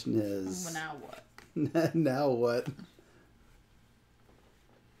the question is. Well, now what? Now what?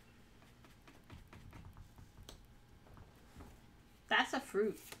 That's a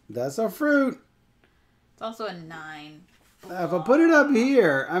fruit. That's a fruit. It's also a 9. If I put it up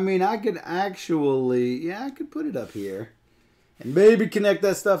here, I mean, I could actually, yeah, I could put it up here. And maybe connect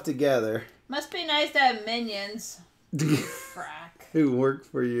that stuff together. Must be nice to have minions. Frack. Who work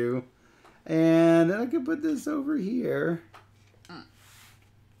for you. And then I could put this over here.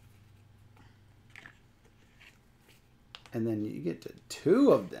 And then you get to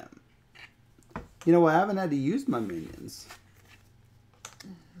 2 of them. You know, I haven't had to use my minions.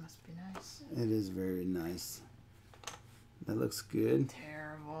 Must be nice. It is very nice. That looks good.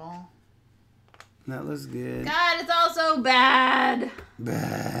 Terrible. That looks good. God, it's also bad.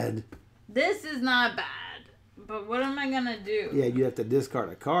 Bad. This is not bad. But what am I going to do? Yeah, you have to discard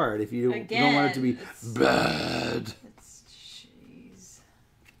a card if you don't want it to be bad. It's jeez.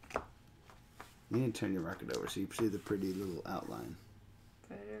 You need to turn your rocket over so you see the pretty little outline.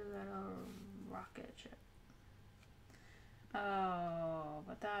 Pretty little rocket ship. Oh,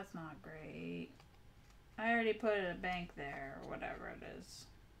 but that's not great. I already put a bank there, or whatever it is.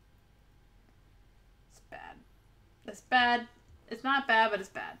 It's bad. It's bad. It's not bad, but it's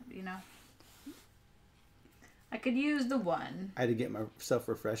bad, you know? I could use the 1. I had to get myself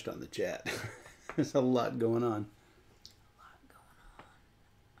refreshed on the chat. There's a lot going on. A lot going on.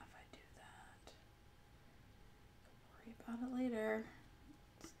 If I do that. Worry about it later.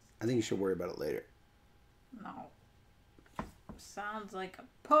 I think you should worry about it later. No. Sounds like a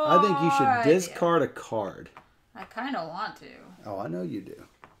poor I think you should idea. discard a card. I kind of want to. Oh, I know you do.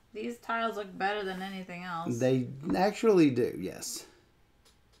 These tiles look better than anything else. They actually do, yes.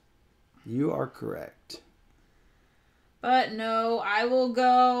 You are correct. But no, I will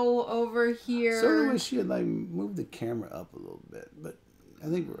go over here. Sort of wish she had like moved the camera up a little bit, but I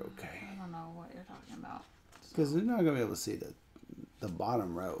think we're okay. I don't know what you're talking about. Because they're not going to be able to see the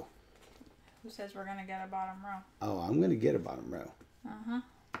bottom row. Who says we're going to get a bottom row? Oh, I'm going to get a bottom row. Uh-huh.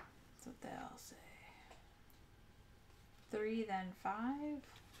 That's what they all say. 3, then 5?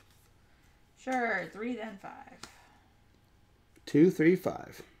 Sure, 3, then 5. 2, 3,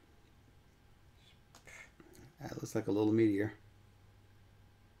 5. That looks like a little meteor.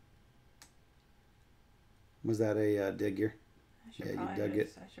 Was that a digger? Yeah, you dug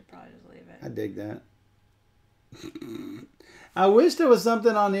it. I should probably just leave it. I dig that. I wish there was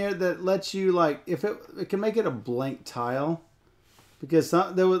something on here that lets you, like, if it can make it a blank tile. Because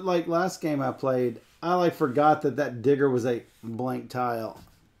there was, like, last game I played, I, like, forgot that digger was a blank tile.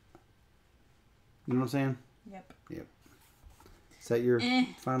 You know what I'm saying? Yep. Yep. Is that your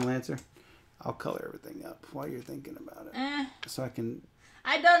final answer? I'll color everything up while you're thinking about it. So I can...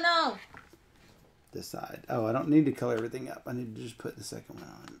 I don't know. Decide. Oh, I don't need to color everything up. I need to just put the second one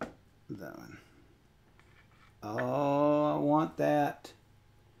on. That one. Oh, I want that.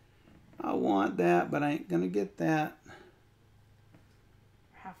 I want that, but I ain't going to get that.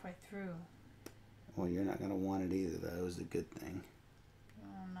 Halfway through. Well, you're not going to want it either. That was a good thing. You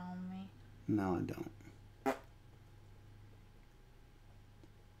don't know me. No, I don't.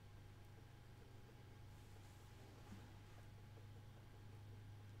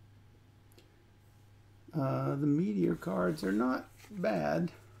 The meteor cards are not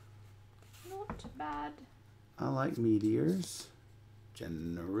bad. Not bad. I like meteors,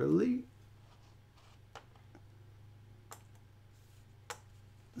 generally.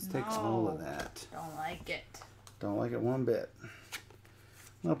 Let's take all of that. Don't like it. Don't like it one bit. I'm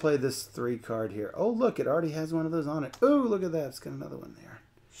going to play this 3 card here. Oh, look, it already has one of those on it. Oh, look at that. It's got another one there.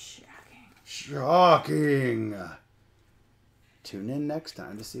 Shocking. Shocking. Tune in next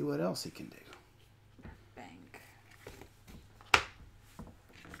time to see what else he can do.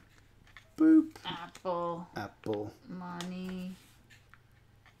 Boop. Apple. Apple. Money.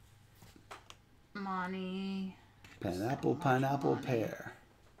 Money. Pineapple, pineapple, money. Pear.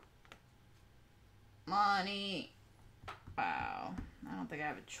 Money. Wow. I don't think I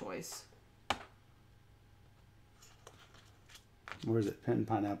have a choice. Where is it? Pen,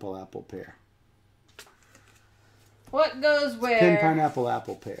 pineapple, apple, pear. What goes where? Pen, pineapple,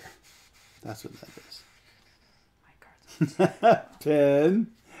 apple, pear. That's what that is. My cards. Pen.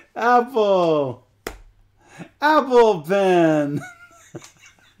 Apple. Apple pen.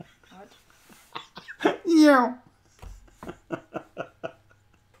 What? Yeah.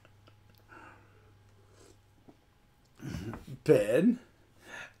 Pen.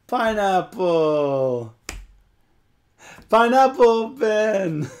 Pineapple. Pineapple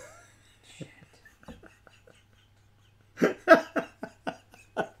pen.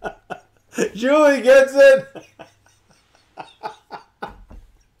 Julie gets it.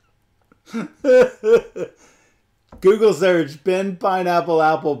 Google search pen, pineapple,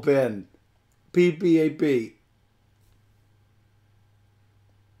 apple pen. PPAP.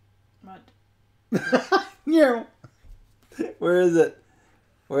 What? Yeah. Where is it?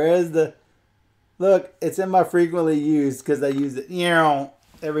 Where is the... Look, it's in my frequently used because I use it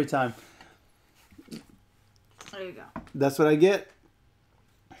every time. There you go. That's what I get.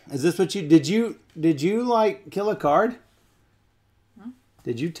 Is this what you... Did you like kill a card?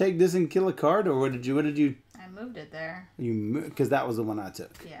 Did you take this and kill a card, or what did you? I moved it there. Because that was the one I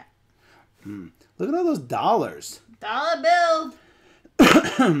took. Yeah. Look at all those dollars. $1 bill.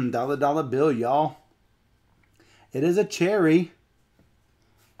 Dollar bill, y'all. It is a cherry.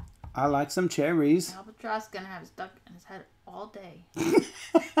 I like some cherries. Albatross gonna have it stuck in his head all day.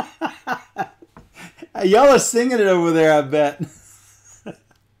 Y'all are singing it over there, I bet.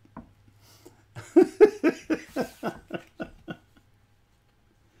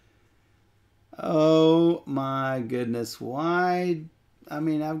 Oh my goodness. Why? I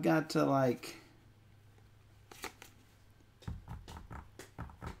mean, I've got to like...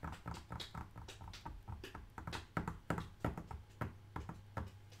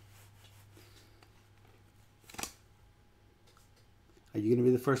 Are you going to be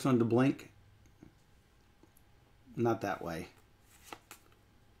the first one to blink? Not that way.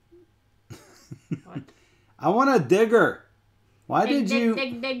 What? I want a digger. Why dig, did you...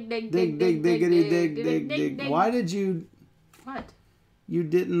 dig, dig. Why did you... What? You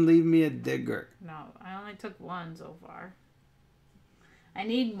didn't leave me a digger. No, I only took one so far. I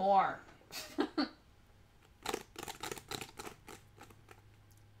need more.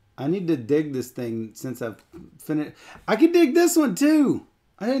 I need to dig this thing since I've finished. I can dig this one too.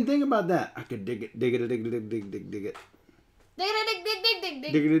 I didn't think about that. I could dig it, dig it, dig it, dig it, dig it, dig it. Dig, dig, dig, dig, dig, dig,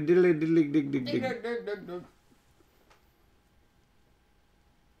 dig. Dig it, dig it, dig it, dig it, dig Dig, it. dig, dig, dig.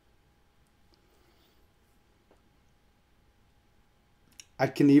 I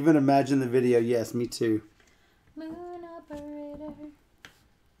can even imagine the video. Yes, me too. Moon operator.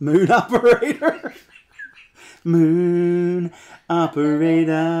 Moon operator. Moon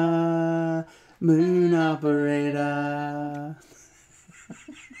operator. Moon operator.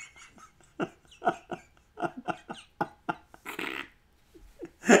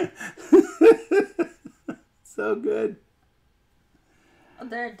 So good. Oh,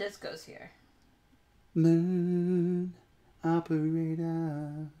 there are discos here. Moon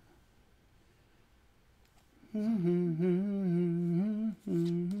operator.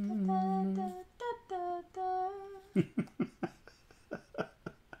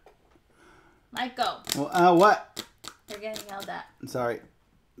 Michael, Well, what? you're getting yelled at. Sorry.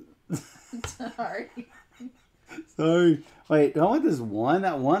 Sorry. Sorry. Wait, don't want this one.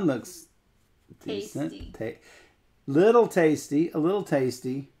 That one looks Tasty. decent. Little tasty. A little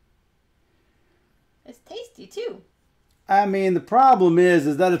tasty. It's tasty too. I mean, the problem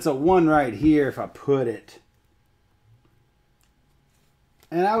is that it's a 1 right here if I put it.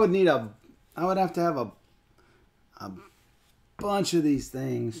 And I would have to have a bunch of these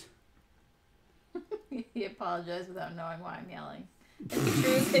things. He apologized without knowing why I'm yelling. It's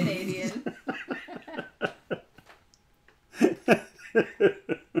true Canadian.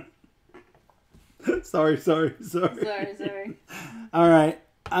 Sorry. Sorry. All right.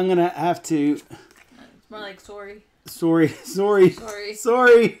 I'm going to have to... It's more like sorry. Sorry.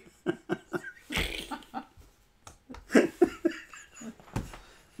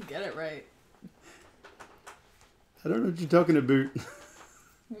 Get it right. I don't know what you're talking about.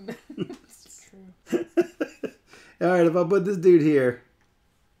 It's true. All right, if I put this dude here,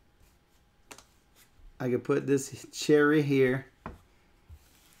 I could put this cherry here.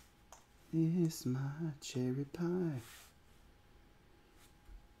 It's my cherry pie.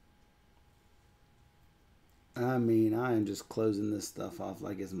 I mean, I am just closing this stuff off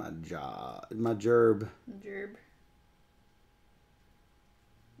like it's my job, my gerb.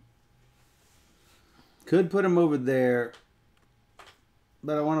 Could put them over there,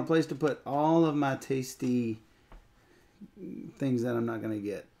 but I want a place to put all of my tasty things that I'm not going to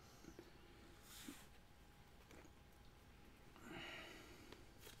get.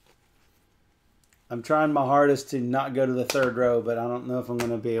 I'm trying my hardest to not go to the 3rd row, but I don't know if I'm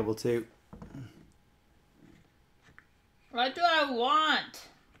going to be able to. What do I want?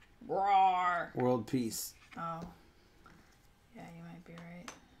 Roar. World peace. Oh. Yeah, you might be right.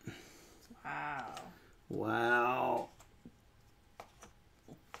 Wow. Wow.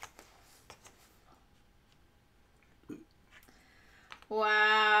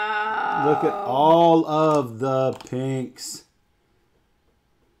 Wow. Look at all of the pinks.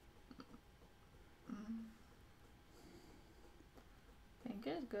 Pink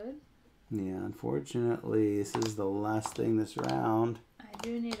is good. Yeah, unfortunately, this is the last thing this round. I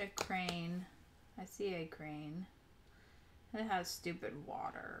do need a crane. I see a crane. It has stupid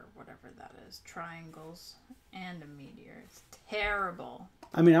water, whatever that is. Triangles and a meteor. It's terrible.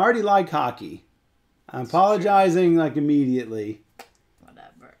 I mean, I already like hockey. I'm apologizing like immediately.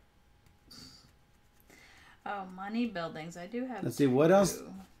 Whatever. Oh, money buildings. I do have. Let's see what else.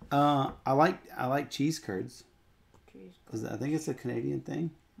 I like cheese curds. Cheese I think it's a Canadian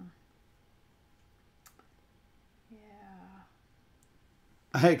thing. Yeah.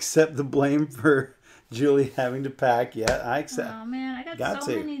 I accept the blame for Julie having to pack. Yeah, I accept. Oh man, I got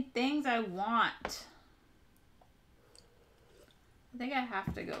so many things I want. I think I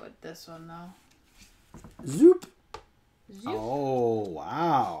have to go with this one though. Zoop. Zoop. Oh,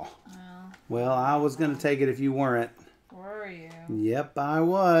 wow. Well, I was going to take it if you weren't. Were you? Yep, I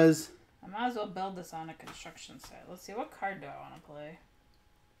was. I might as well build this on a construction site. Let's see, what card do I want to play?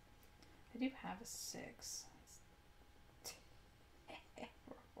 I do have a 6. It's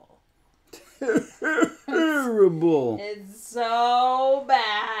terrible. It's so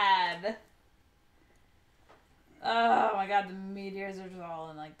bad. Oh my god, the meteors are just all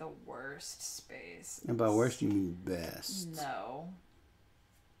in like the worst space. And by worst, you mean best. No.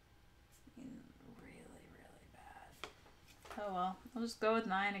 I mean, really, really bad. Oh well, I'll just go with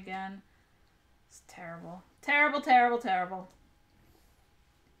 9 again. It's terrible. Terrible, terrible, terrible.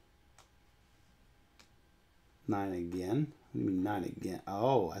 9 again? What do you mean 9 again?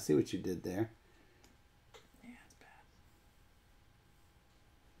 Oh, I see what you did there. Yeah, it's bad.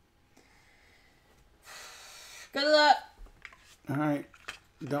 Good luck. All right.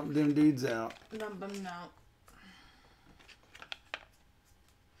 Dump them dudes out. Dump them out.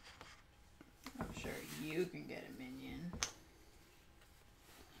 you can get a minion.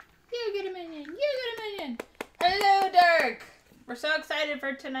 You get a minion. You get a minion. Hello, Dirk. We're so excited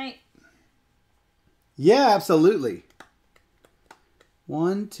for tonight. Yeah, absolutely.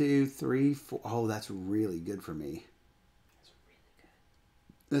 1, 2, 3, 4. Oh, that's really good for me.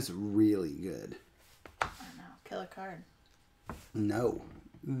 That's really good. I don't know. Kill a card. No.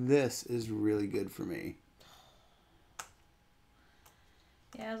 This is really good for me.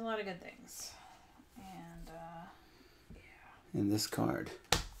 Yeah, it has a lot of good things. And, yeah. And this card.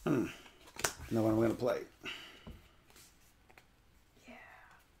 Know what I'm going to play. Yeah.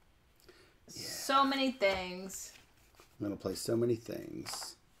 So many things. I'm going to play so many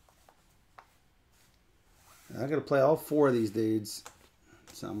things. I got to play all 4 of these dudes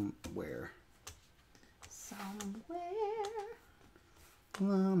somewhere. Somewhere.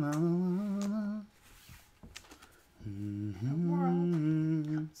 La, la, la, la. The world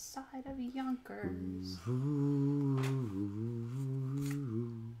outside of Yonkers.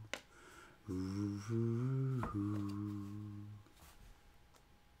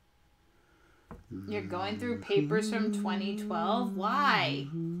 You're going through papers from 2012? Why?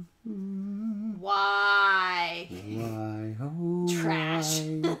 Why? Why? Oh, Trash.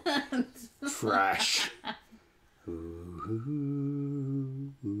 why? Trash.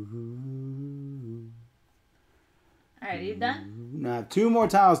 Alright, you done? Now I have 2 more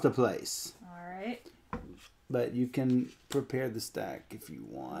tiles to place. Alright. But you can prepare the stack if you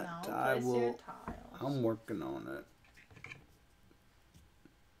want. No, I place will. your tiles. I'm working on it.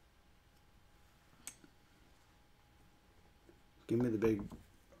 Give me the big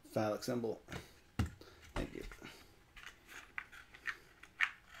phallic symbol. Thank you.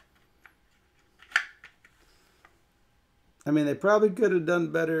 I mean, they probably could have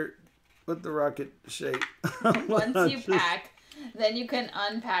done better with the rocket shape. Once you pack, then you can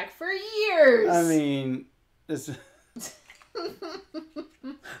unpack for years. I mean, it's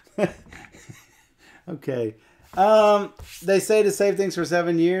okay. They say to save things for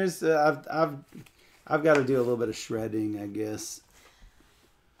 7 years. I've got to do a little bit of shredding, I guess.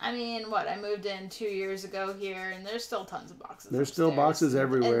 I mean, what? I moved in 2 years ago here, and there's still tons of boxes. There's still boxes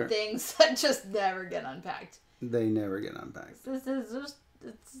everywhere. And things that just never get unpacked. They never get unpacked. This is just,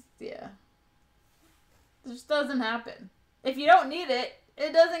 yeah. It just doesn't happen. If you don't need it,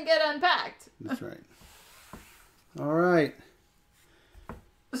 it doesn't get unpacked. That's right. All right.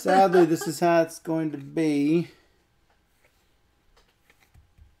 Sadly, this is how it's going to be.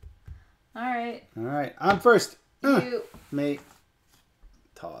 All right. All right. I'm first. You. Me.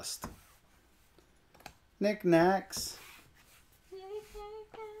 Tossed. Knickknacks.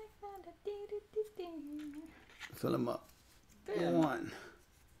 Fill them up. Boom. 1.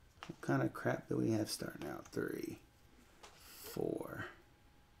 What kind of crap do we have starting out? 3, 4.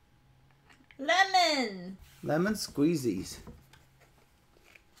 Lemon. Lemon squeezies.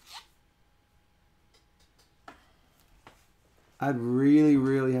 I'd really,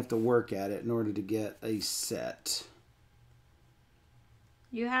 really have to work at it in order to get a set.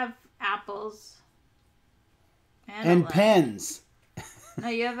 You have apples. And pens. No,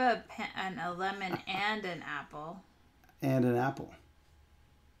 you have a lemon and an apple. And an apple.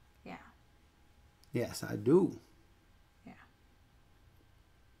 Yeah. Yes, I do. Yeah.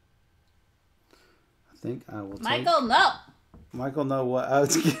 I think I will take... Michael, no! Michael, no what? I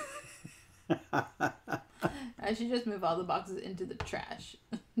was... I should just move all the boxes into the trash.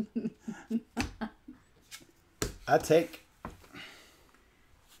 I take...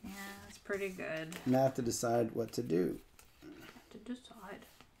 Yeah, that's pretty good. Now I have to decide what to do. To decide.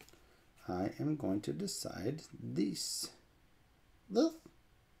 I am going to decide this. Look.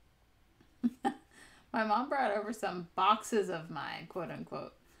 My mom brought over some boxes of mine, quote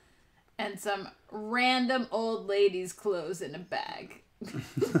unquote, and some random old lady's clothes in a bag.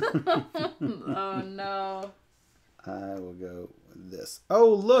 Oh no. I will go with this.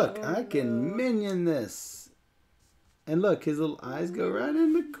 Oh, look. Oh, I can no. minion this. And look, his little eyes go right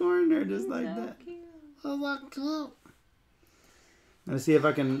in the corner just like So that. cute. Oh, look, cool. Let's see if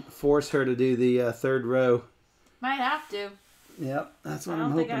I can force her to do the third row. Might have to. Yep, that's what I I'm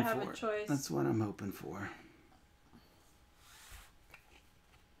don't think hoping I have for. a choice. That's what I'm hoping for.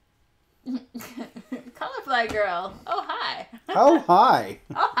 Colorfly girl. Oh, hi. Oh, hi.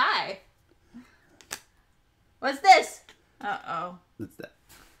 Oh, hi. What's this? Uh-oh. What's that?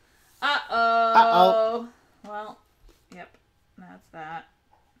 Uh-oh. Uh-oh. Well, yep. That's that.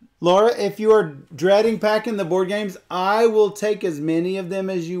 Laura, if you are dreading packing the board games, I will take as many of them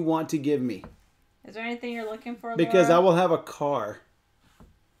as you want to give me. Is there anything you're looking for, Because Laura? I will have a car.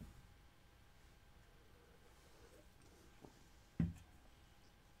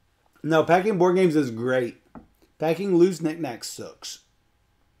 No, packing board games is great. Packing loose knickknacks sucks.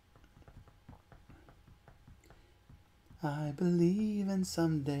 I believe in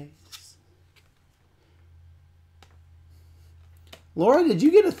some days. Laura, did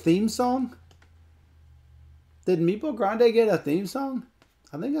you get a theme song? Did Meepo Grande get a theme song?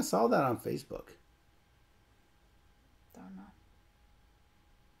 I think I saw that on Facebook. Don't know.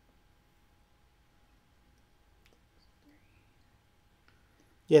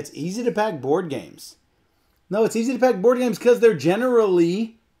 Yeah, it's easy to pack board games. No, it's easy to pack board games because they're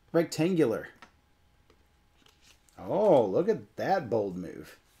generally rectangular. Oh, look at that bold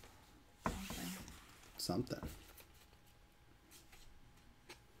move. Something.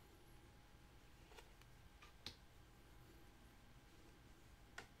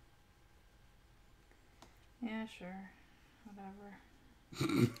 Yeah, sure.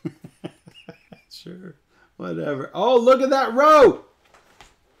 Whatever. Sure. Whatever. Oh, look at that row!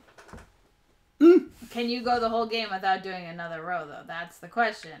 Can you go the whole game without doing another row, though? That's the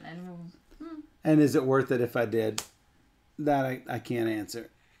question. And is it worth it if I did? That I can't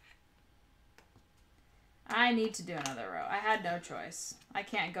answer. I need to do another row. I had no choice. I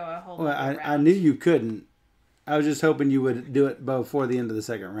can't go a whole Well, round. I knew you couldn't. I was just hoping you would do it before the end of the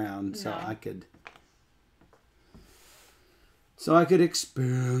second round, so No. I could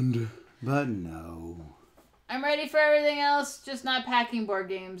expand, but no. I'm ready for everything else, just not packing board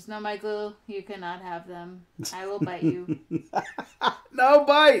games. No, Michael, you cannot have them. I will bite you. No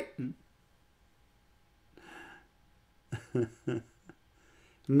bite.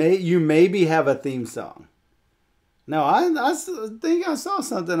 You maybe have a theme song. No, I think I saw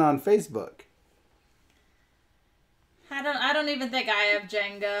something on Facebook. I don't even think I have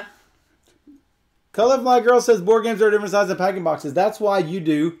Jenga. Colorfly Girl says board games are different sizes of packing boxes. That's why you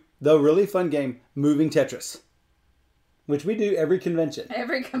do the really fun game, Moving Tetris. Which we do every convention.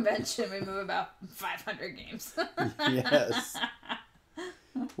 Every convention we move about 500 games. Yes.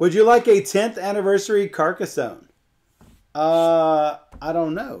 Would you like a 10th anniversary Carcassonne? I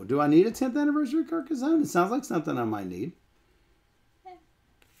don't know. Do I need a 10th anniversary Carcassonne? It sounds like something I might need.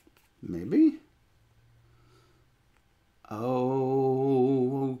 Maybe.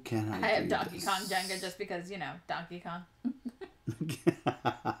 Oh, can I have do Donkey this? Kong Jenga just because, Donkey Kong.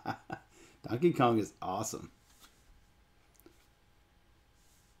 Donkey Kong is awesome.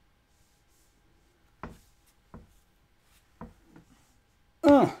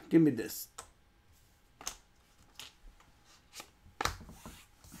 Give me this.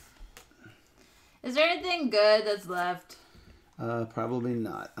 Is there anything good that's left? Probably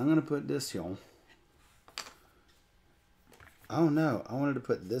not. I'm going to put this here. Oh no, I wanted to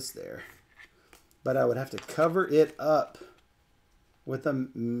put this there. But I would have to cover it up with a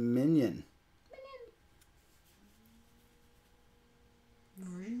minion.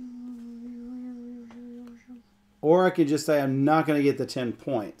 Or I could just say I'm not going to get the 10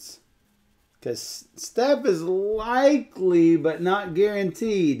 points. Because Steph is likely, but not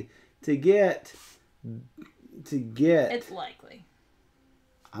guaranteed, to get. It's likely.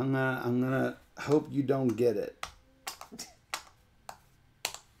 I'm gonna hope you don't get it.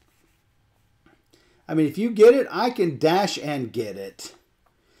 I mean, if you get it, I can dash and get it.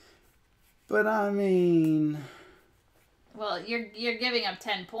 But I mean, well, you're giving up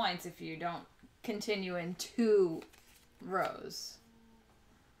 10 points if you don't continue in 2 rows.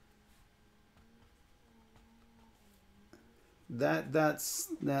 That's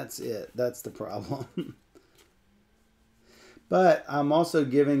it. That's the problem. But I'm also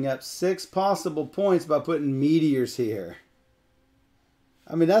giving up 6 possible points by putting meteors here.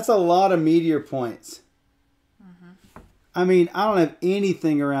 I mean, that's a lot of meteor points. Mm-hmm. I mean, I don't have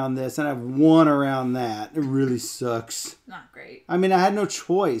anything around this, and I have 1 around that. It really sucks. Not great. I mean, I had no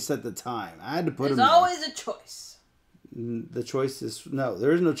choice at the time. I had to put them there. There's always a choice. The choice is... No,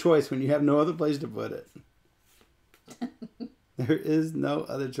 there is no choice when you have no other place to put it. There is no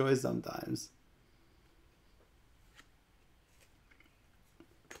other choice sometimes.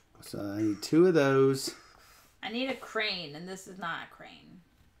 So I need 2 of those. I need a crane, and this is not a crane.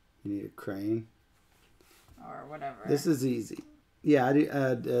 You need a crane. Or whatever. This is easy. Yeah, I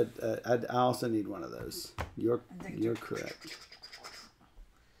do. I also need one of those. You're correct.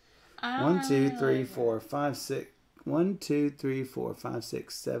 1, 2, 3, 4, 5, 6. 1, 2, 3, 4, 5,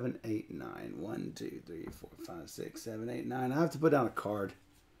 6, 7, 8, 9. 1, 2, 3, 4, 5, 6, 7, 8, 9. I have to put down a card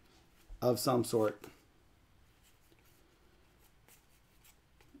of some sort.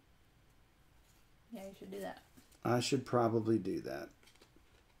 Yeah, you should do that. I should probably do that.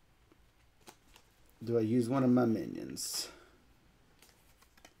 Do I use one of my minions?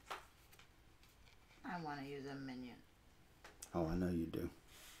 I want to use a minion. Oh, I know you do.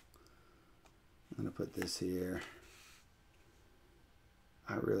 I'm going to put this here.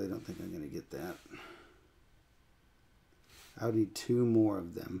 I really don't think I'm going to get that. I would need 2 more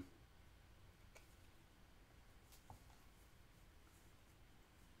of them.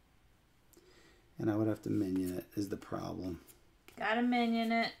 And I would have to minion it, is the problem. Gotta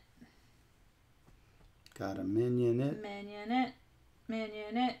minion it. Gotta minion it. Minion it.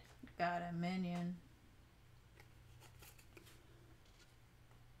 Minion it. Gotta minion.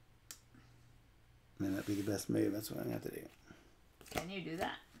 Man, that'd be the best move. That's what I'm going to have to do. Can you do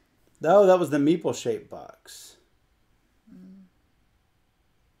that? No, that was the meeple shaped box.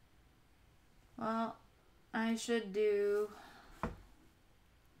 Well, I should do...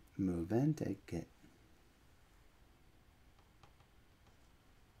 Move and take it.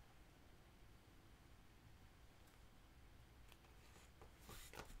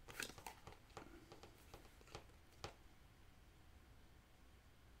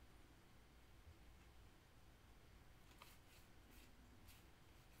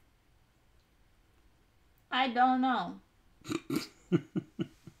 I don't know.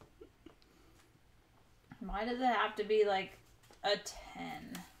 Why does it have to be like a 10?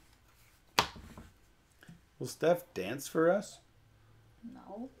 Will Steph dance for us?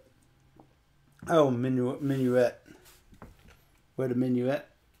 No. Oh, minuet. What a minuet?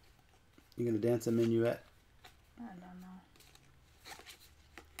 You gonna dance a minuet? I don't know.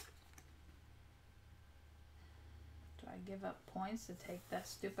 Do I give up points to take that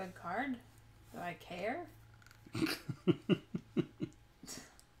stupid card? Do I care? I'll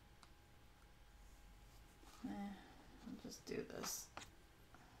just do this.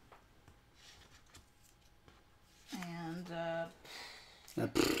 And, I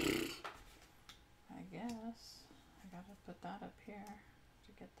guess I gotta put that up here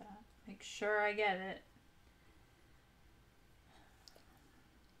to get that. Make sure I get it.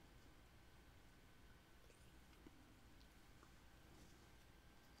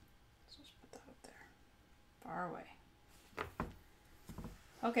 Let's just put that up there. Far away.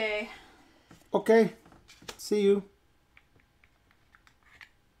 Okay. Okay. See you.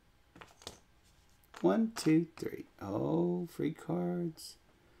 1, 2, 3. Oh, free cards.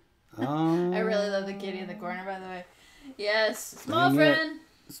 Oh. I really love the kitty in the corner, by the way. Yes, small Dang friend.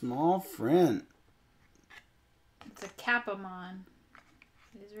 It. Small friend. It's a Capamon.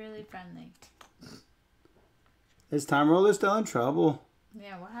 He's really friendly. Is Time Roller still in trouble?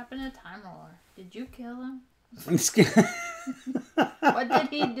 Yeah, what happened to Time Roller? Did you kill him? I'm scared. What did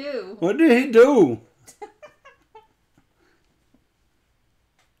he do? What did he do?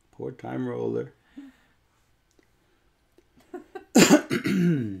 Poor Time Roller. He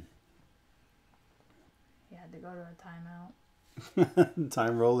had to go to a timeout.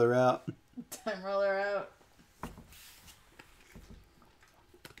 Time Roller out. Time Roller out.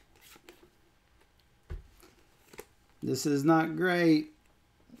 This is not great,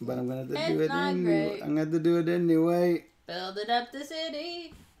 but I'm gonna have to do it anyway. I'm gonna have to do it anyway. Building up the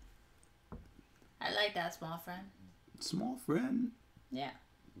city. I like that, small friend. Small friend. Yeah.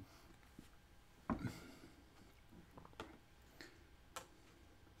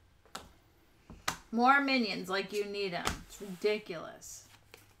 More minions like you need them. It's ridiculous.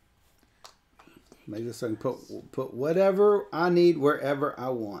 Make this so I can put whatever I need wherever I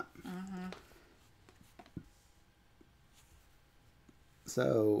want. Mm-hmm.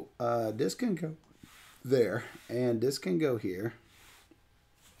 So this can go there, and this can go here.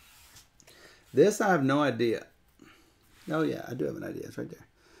 This I have no idea. Oh yeah, I do have an idea. It's right there.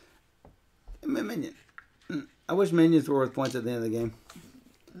 Minion. I wish minions were worth points at the end of the game.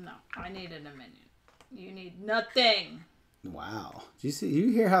 No, I needed a minion. You need nothing. Wow. Did you see?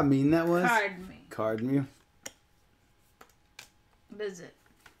 You hear how mean that was? Card me. Card me. Visit.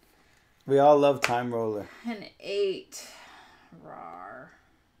 We all love Time Roller. An 8. Rar.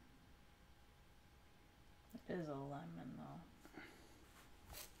 It is a lemon though.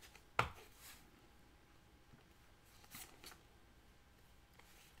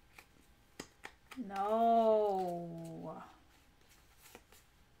 No.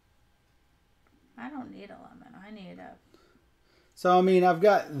 I don't need a lemon. I need a... So, I mean, I've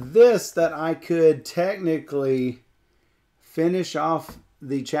got this that I could technically finish off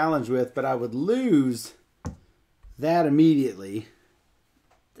the challenge with, but I would lose that immediately.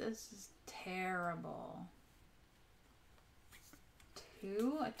 This is terrible.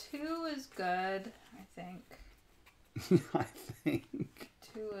 2? A 2 is good, I think. I think.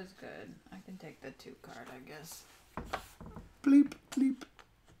 2 is good. I can take the 2 card, I guess. Bleep, bleep,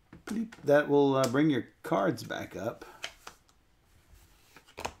 bleep. That will bring your cards back up.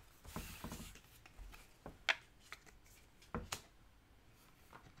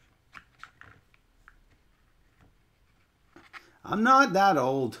 I'm not that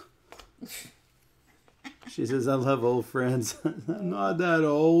old. She says, I love old friends. I'm not that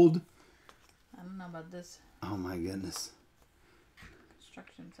old. I don't know about this. Oh my goodness.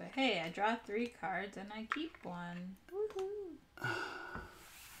 Instructions say, hey, I draw 3 cards and I keep 1. Woohoo.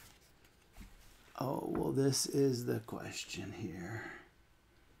 Oh, well, this is the question here.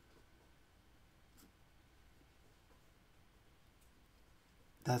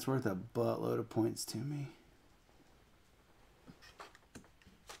 That's worth a buttload of points to me.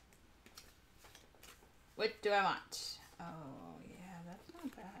 What do I want? Oh, yeah, that's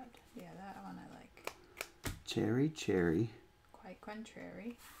not bad. Yeah, that one I like. Cherry, cherry. Quite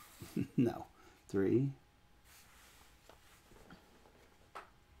contrary. No. 3.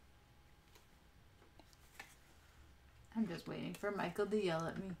 I'm just waiting for Michael to yell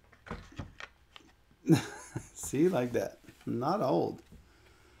at me. See, like that. I'm not old.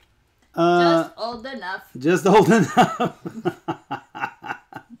 Just old enough. Just old enough.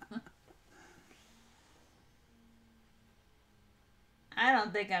 I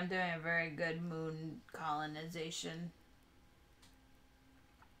don't think I'm doing a very good moon colonization.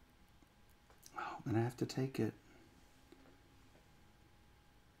 Oh, I'm gonna have to take it.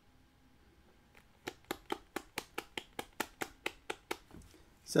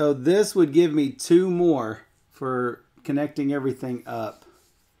 So this would give me 2 more for connecting everything up.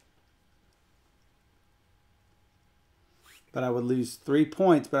 But I would lose 3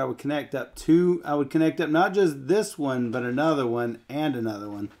 points, but I would connect up 2. I would connect up not just this one, but another one and another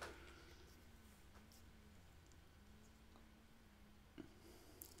one.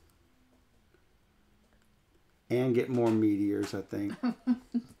 And get more meteors, I think.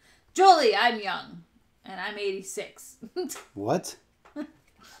 Julie, I'm young. And I'm 86. What?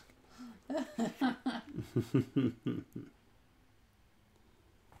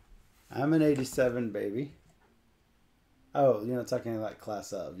 I'm an 87 baby. Oh, you're not talking like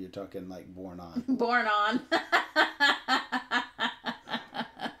class of. You're talking like born on. Born on.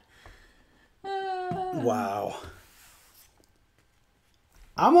 Wow.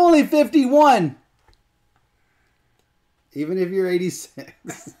 I'm only 51. Even if you're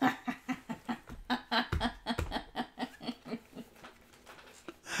 86.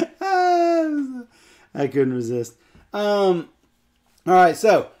 I couldn't resist. All right,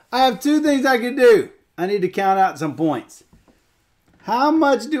 so I have 2 things I could do. I need to count out some points. How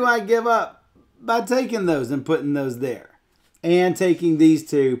much do I give up by taking those and putting those there? And taking these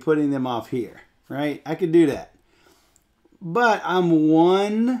 2, putting them off here, right? I could do that. But I'm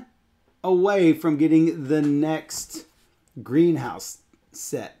 1 away from getting the next greenhouse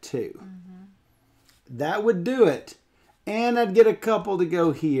set too. Mm-hmm. That would do it. And I'd get a couple to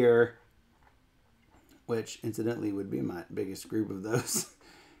go here, which incidentally would be my biggest group of those.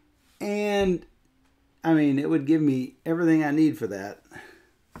 And I mean, it would give me everything I need for that.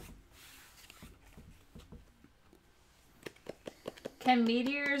 Can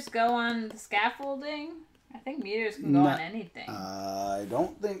meteors go on the scaffolding? I think meteors can go on anything. I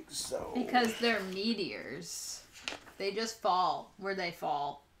don't think so. Because they're meteors. They just fall where they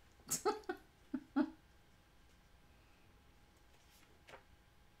fall.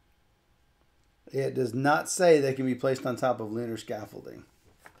 It does not say they can be placed on top of lunar scaffolding.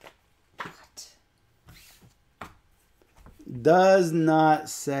 What? Does not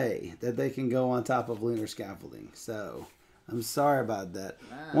say that they can go on top of lunar scaffolding. So, I'm sorry about that.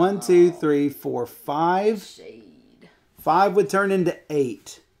 Oh. 1, 2, 3, 4, 5. Shade. 5 would turn into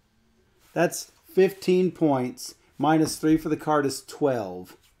 8. That's 15 points. Minus 3 for the card is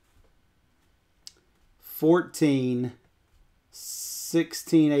 12. 14.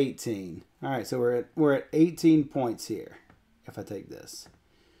 16, 18. All right, so we're at 18 points here. If I take this,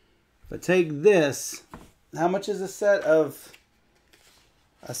 if I take this, how much is a set of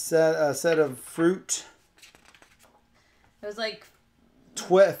fruit? It was like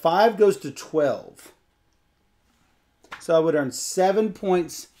 5 goes to 12. So I would earn 7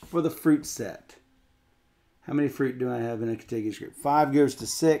 points for the fruit set. How many fruit do I have in a contiguous group? 5 goes to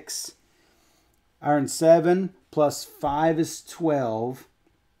 6. I earn 7 plus 5 is 12.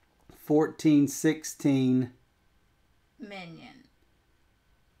 14, 16. Minion.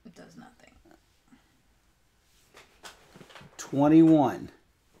 It does nothing. 21.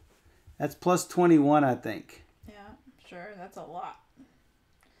 That's plus 21, I think. Yeah, sure. That's a lot.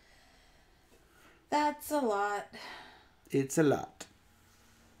 That's a lot. It's a lot.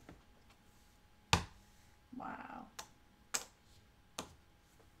 Wow.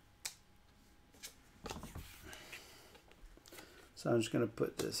 So I'm just going to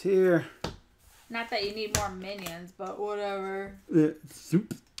put this here. Not that you need more minions, but whatever.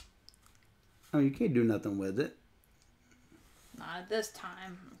 Oh, you can't do nothing with it. Not at this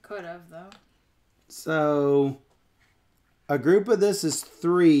time. Could have, though. So a group of this is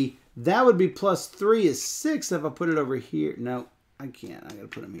 3. That would be plus 3 is 6 if I put it over here. No, I can't. I got to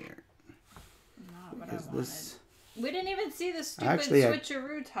put them here. Not what I wanted. We didn't even see the stupid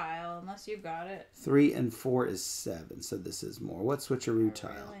switcheroo tile unless you got it. 3 and 4 is 7, so this is more. What switcheroo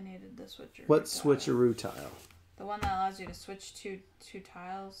tile? I really needed the switcheroo. What switcheroo tile? The one that allows you to switch two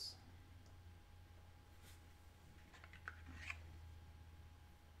tiles.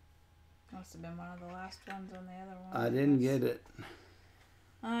 Must have been one of the last ones on the other one. I didn't get it.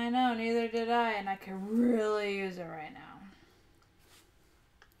 I know, neither did I, and I could really use it right now.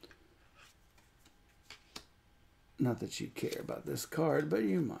 Not that you care about this card, but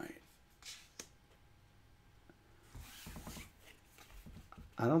you might.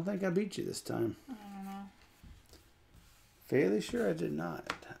 I don't think I beat you this time. I don't know. Fairly sure I did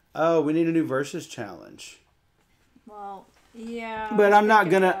not. Oh, we need a new versus challenge. Well, yeah. But I'm not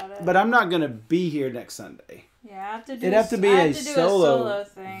gonna be here next Sunday. Yeah, I have to do. It'd have to be a solo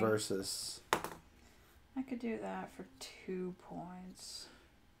thing. versus. I could do that for 2 points.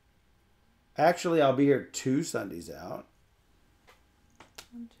 Actually, I'll be here 2 Sundays out.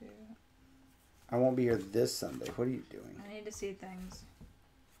 1, 2. I won't be here this Sunday. What are you doing? I need to see things.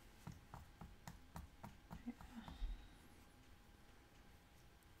 Yeah.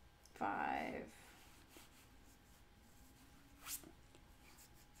 5.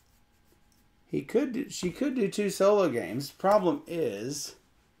 She could do 2 solo games. Problem is,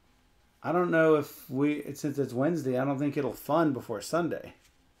 I don't know if since it's Wednesday, I don't think it'll fun before Sunday.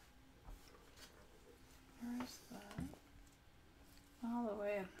 Where's that? All the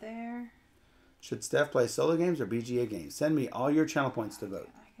way up there. Should Steph play solo games or BGA games? Send me all your channel points to vote.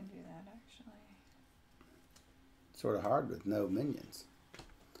 I can do that, actually. Sort of hard with no minions.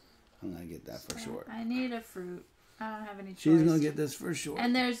 I'm going to get that for sure. I need a fruit. I don't have any choice. She's going to get this for sure.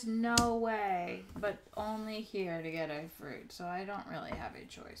 And there's no way, but only here to get a fruit. So I don't really have a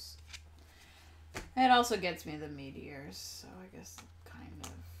choice. It also gets me the meteors. So I guess it kind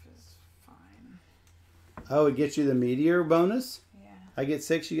of is fine. Oh, it gets you the meteor bonus? Yeah. I get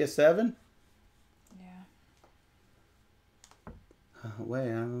 6, you get 7? Yeah.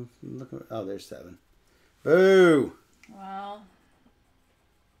 Wait, I'm looking. Oh, there's 7. Boo! Well,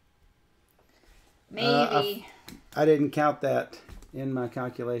 maybe. I didn't count that in my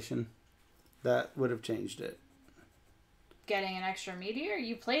calculation. That would have changed it. Getting an extra meteor?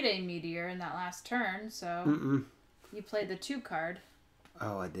 You played a meteor in that last turn, so you played the 2 card.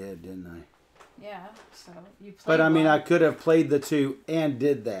 Oh, I did, didn't I? Yeah, so you played. But I mean, one. I could have played the 2 and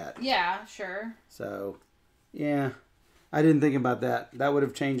did that. Yeah, sure. So, yeah, I didn't think about that. That would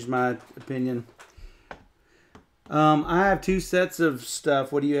have changed my opinion. I have 2 sets of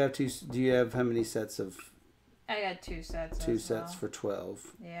stuff. What do you have? Do you have how many sets of? I got 2 sets. 2 sets for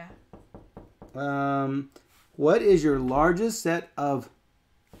 12. Yeah. What is your largest set of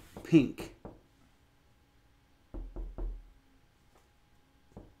pink?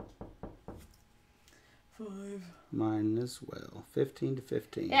 Mine as well. 15 to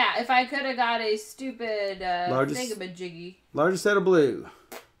 15. Yeah, if I could have got a stupid largest thingamajiggy. Largest set of blue.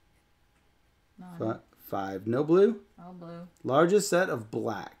 None. 5. No blue? No blue. Largest set of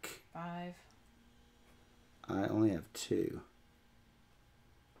black. 5. I only have 2.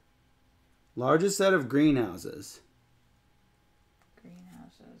 Largest set of greenhouses.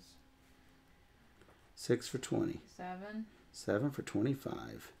 Greenhouses. 6 for 20. 7. 7 for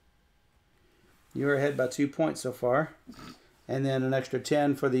 25. You're ahead by 2 points so far. And then an extra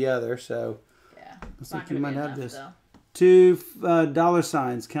 10 for the other. So, yeah, looks like you might have this. Though. 2 dollar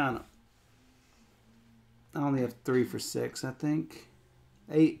signs. Count them. I only have 3 for 6, I think.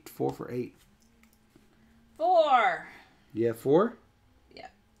 8. 4 for 8. 4. You have 4? Yeah.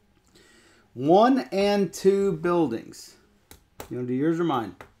 1 and 2 buildings. You want to do yours or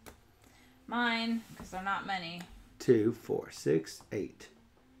mine? Mine, because they're not many. 2, 4, 6, 8.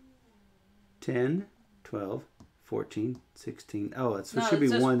 10, 12, 14, 16. Oh, it should be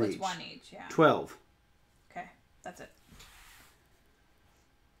 1 each. It's 1 each, yeah. 12. Okay, that's it.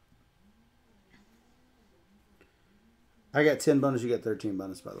 I got 10 bonus. You got 13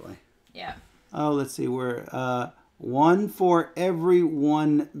 bonus, by the way. Yeah. Oh, let's see. We're 1 for every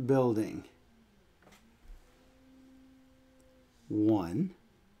 1 building. 1,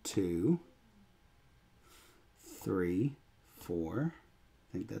 2, 3, 4.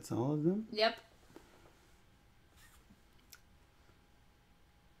 I think that's all of them. Yep.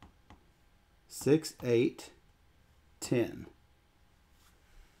 6, 8, 10.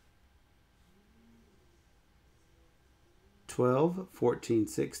 12, 14,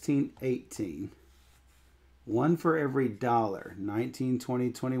 16, 18. One for every dollar. 19,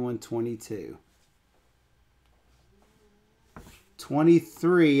 20, 21, 22.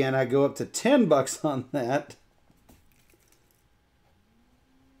 23, and I go up to $10 on that.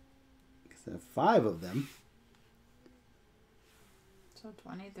 Because I have 5 of them. So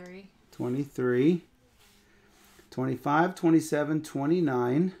 23. 23. 25, 27,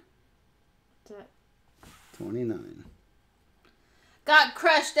 29. That's it. 29. Got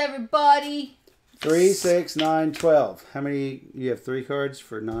crushed, everybody. 3, 6, 9, 12. How many? You have 3 cards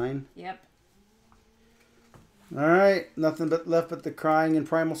for 9? Yep. All right. Nothing but left but the crying and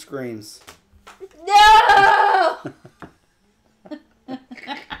primal screams. No!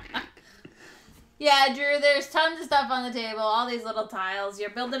 Yeah, Drew, there's tons of stuff on the table. All these little tiles. You're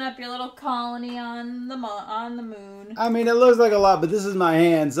building up your little colony on the moon. I mean, it looks like a lot, but this is my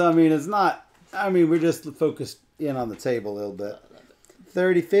hand. So, I mean, it's not. I mean, we're just focused in on the table a little bit.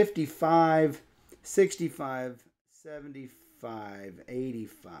 30, 55, 65, 75,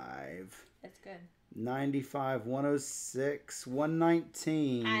 85. That's good. 95, 106,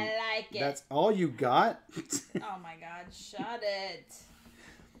 119. I like it. That's all you got? Oh my God, shut it.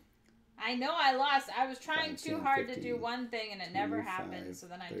 I know I lost. I was trying too hard to do one thing and it never happened. So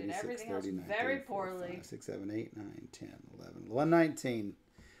then I did everything else very poorly. 5, 6, 7, 8, 9, 10, 11, 119,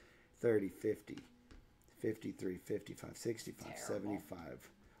 30, 50, 53, 55, 65, Terrible. 75,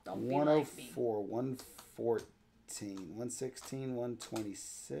 Don't be 104, 114, 116,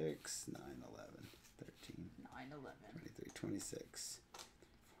 126, 9, 11, 13, 9, 11. 23, 26,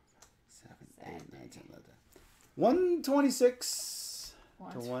 7, 8, 9, 10, 11. 126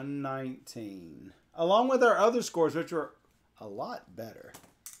 to 119. Along with our other scores, which were a lot better.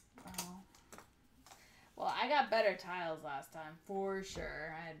 Oh. Well, I got better tiles last time, for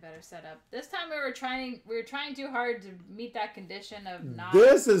sure. I had better setup. This time we were trying too hard to meet that condition of not.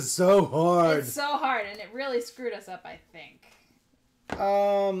 This is so hard. It's so hard, and it really screwed us up, I think.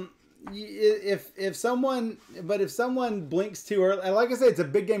 If someone blinks too early, and like I said, it's a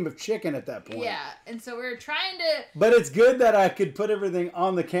big game of chicken at that point. Yeah, and so we were trying to. But it's good that I could put everything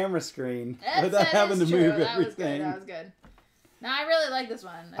on the camera screen without having to move everything. That was good. No, I really like this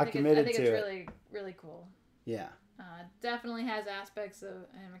one. I think it's really, really cool. Yeah. Definitely has aspects of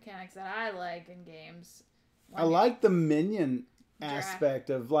and mechanics that I like in games. I like the minion aspect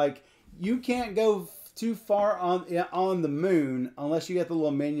of, like, you can't go too far on the moon unless you get the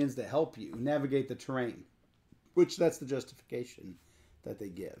little minions to help you navigate the terrain, which that's the justification that they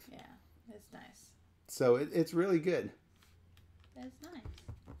give. Yeah, it's nice. So it's really good. It's nice.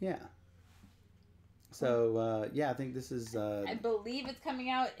 Yeah. So yeah, I think this is. I believe it's coming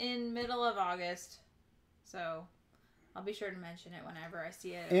out in middle of August, so I'll be sure to mention it whenever I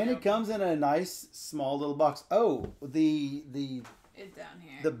see it. And it comes in a nice small little box. Oh, the it's down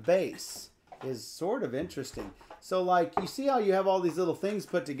here. The base is sort of interesting. So, like, you see how you have all these little things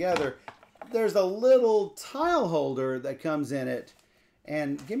put together. There's a little tile holder that comes in it,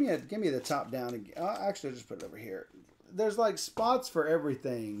 and give me the top down. Actually, I'll just put it over here. There's like spots for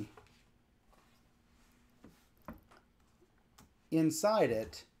everything inside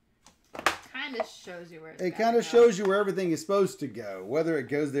it. Kind of shows you where it kind of shows you where everything is supposed to go. Whether it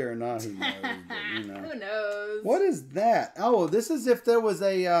goes there or not, who knows? But, you know. Who knows? What is that? Oh, this is if there was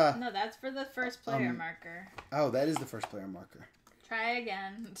a... no, that's for the first player marker. Oh, that is the first player marker. Try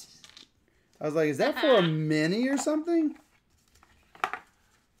again. I was like, is that for a mini or something?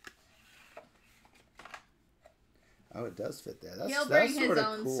 Oh, it does fit there. He'll bring his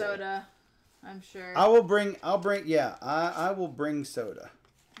own soda, I'm sure. I will bring soda.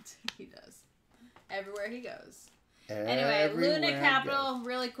 He does. Everywhere he goes. Anyway, Luna Capital,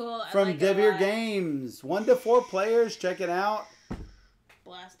 really cool. From Devere Games. 1 to 4 players. Check it out.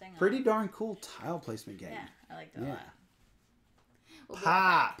 Blasting. Pretty darn cool tile placement game. Yeah, I like that a lot. We'll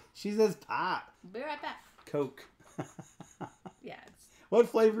pop. She says pop. We'll be right back. Coke. Yeah. What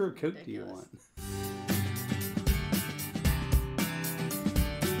flavor of Coke do you want?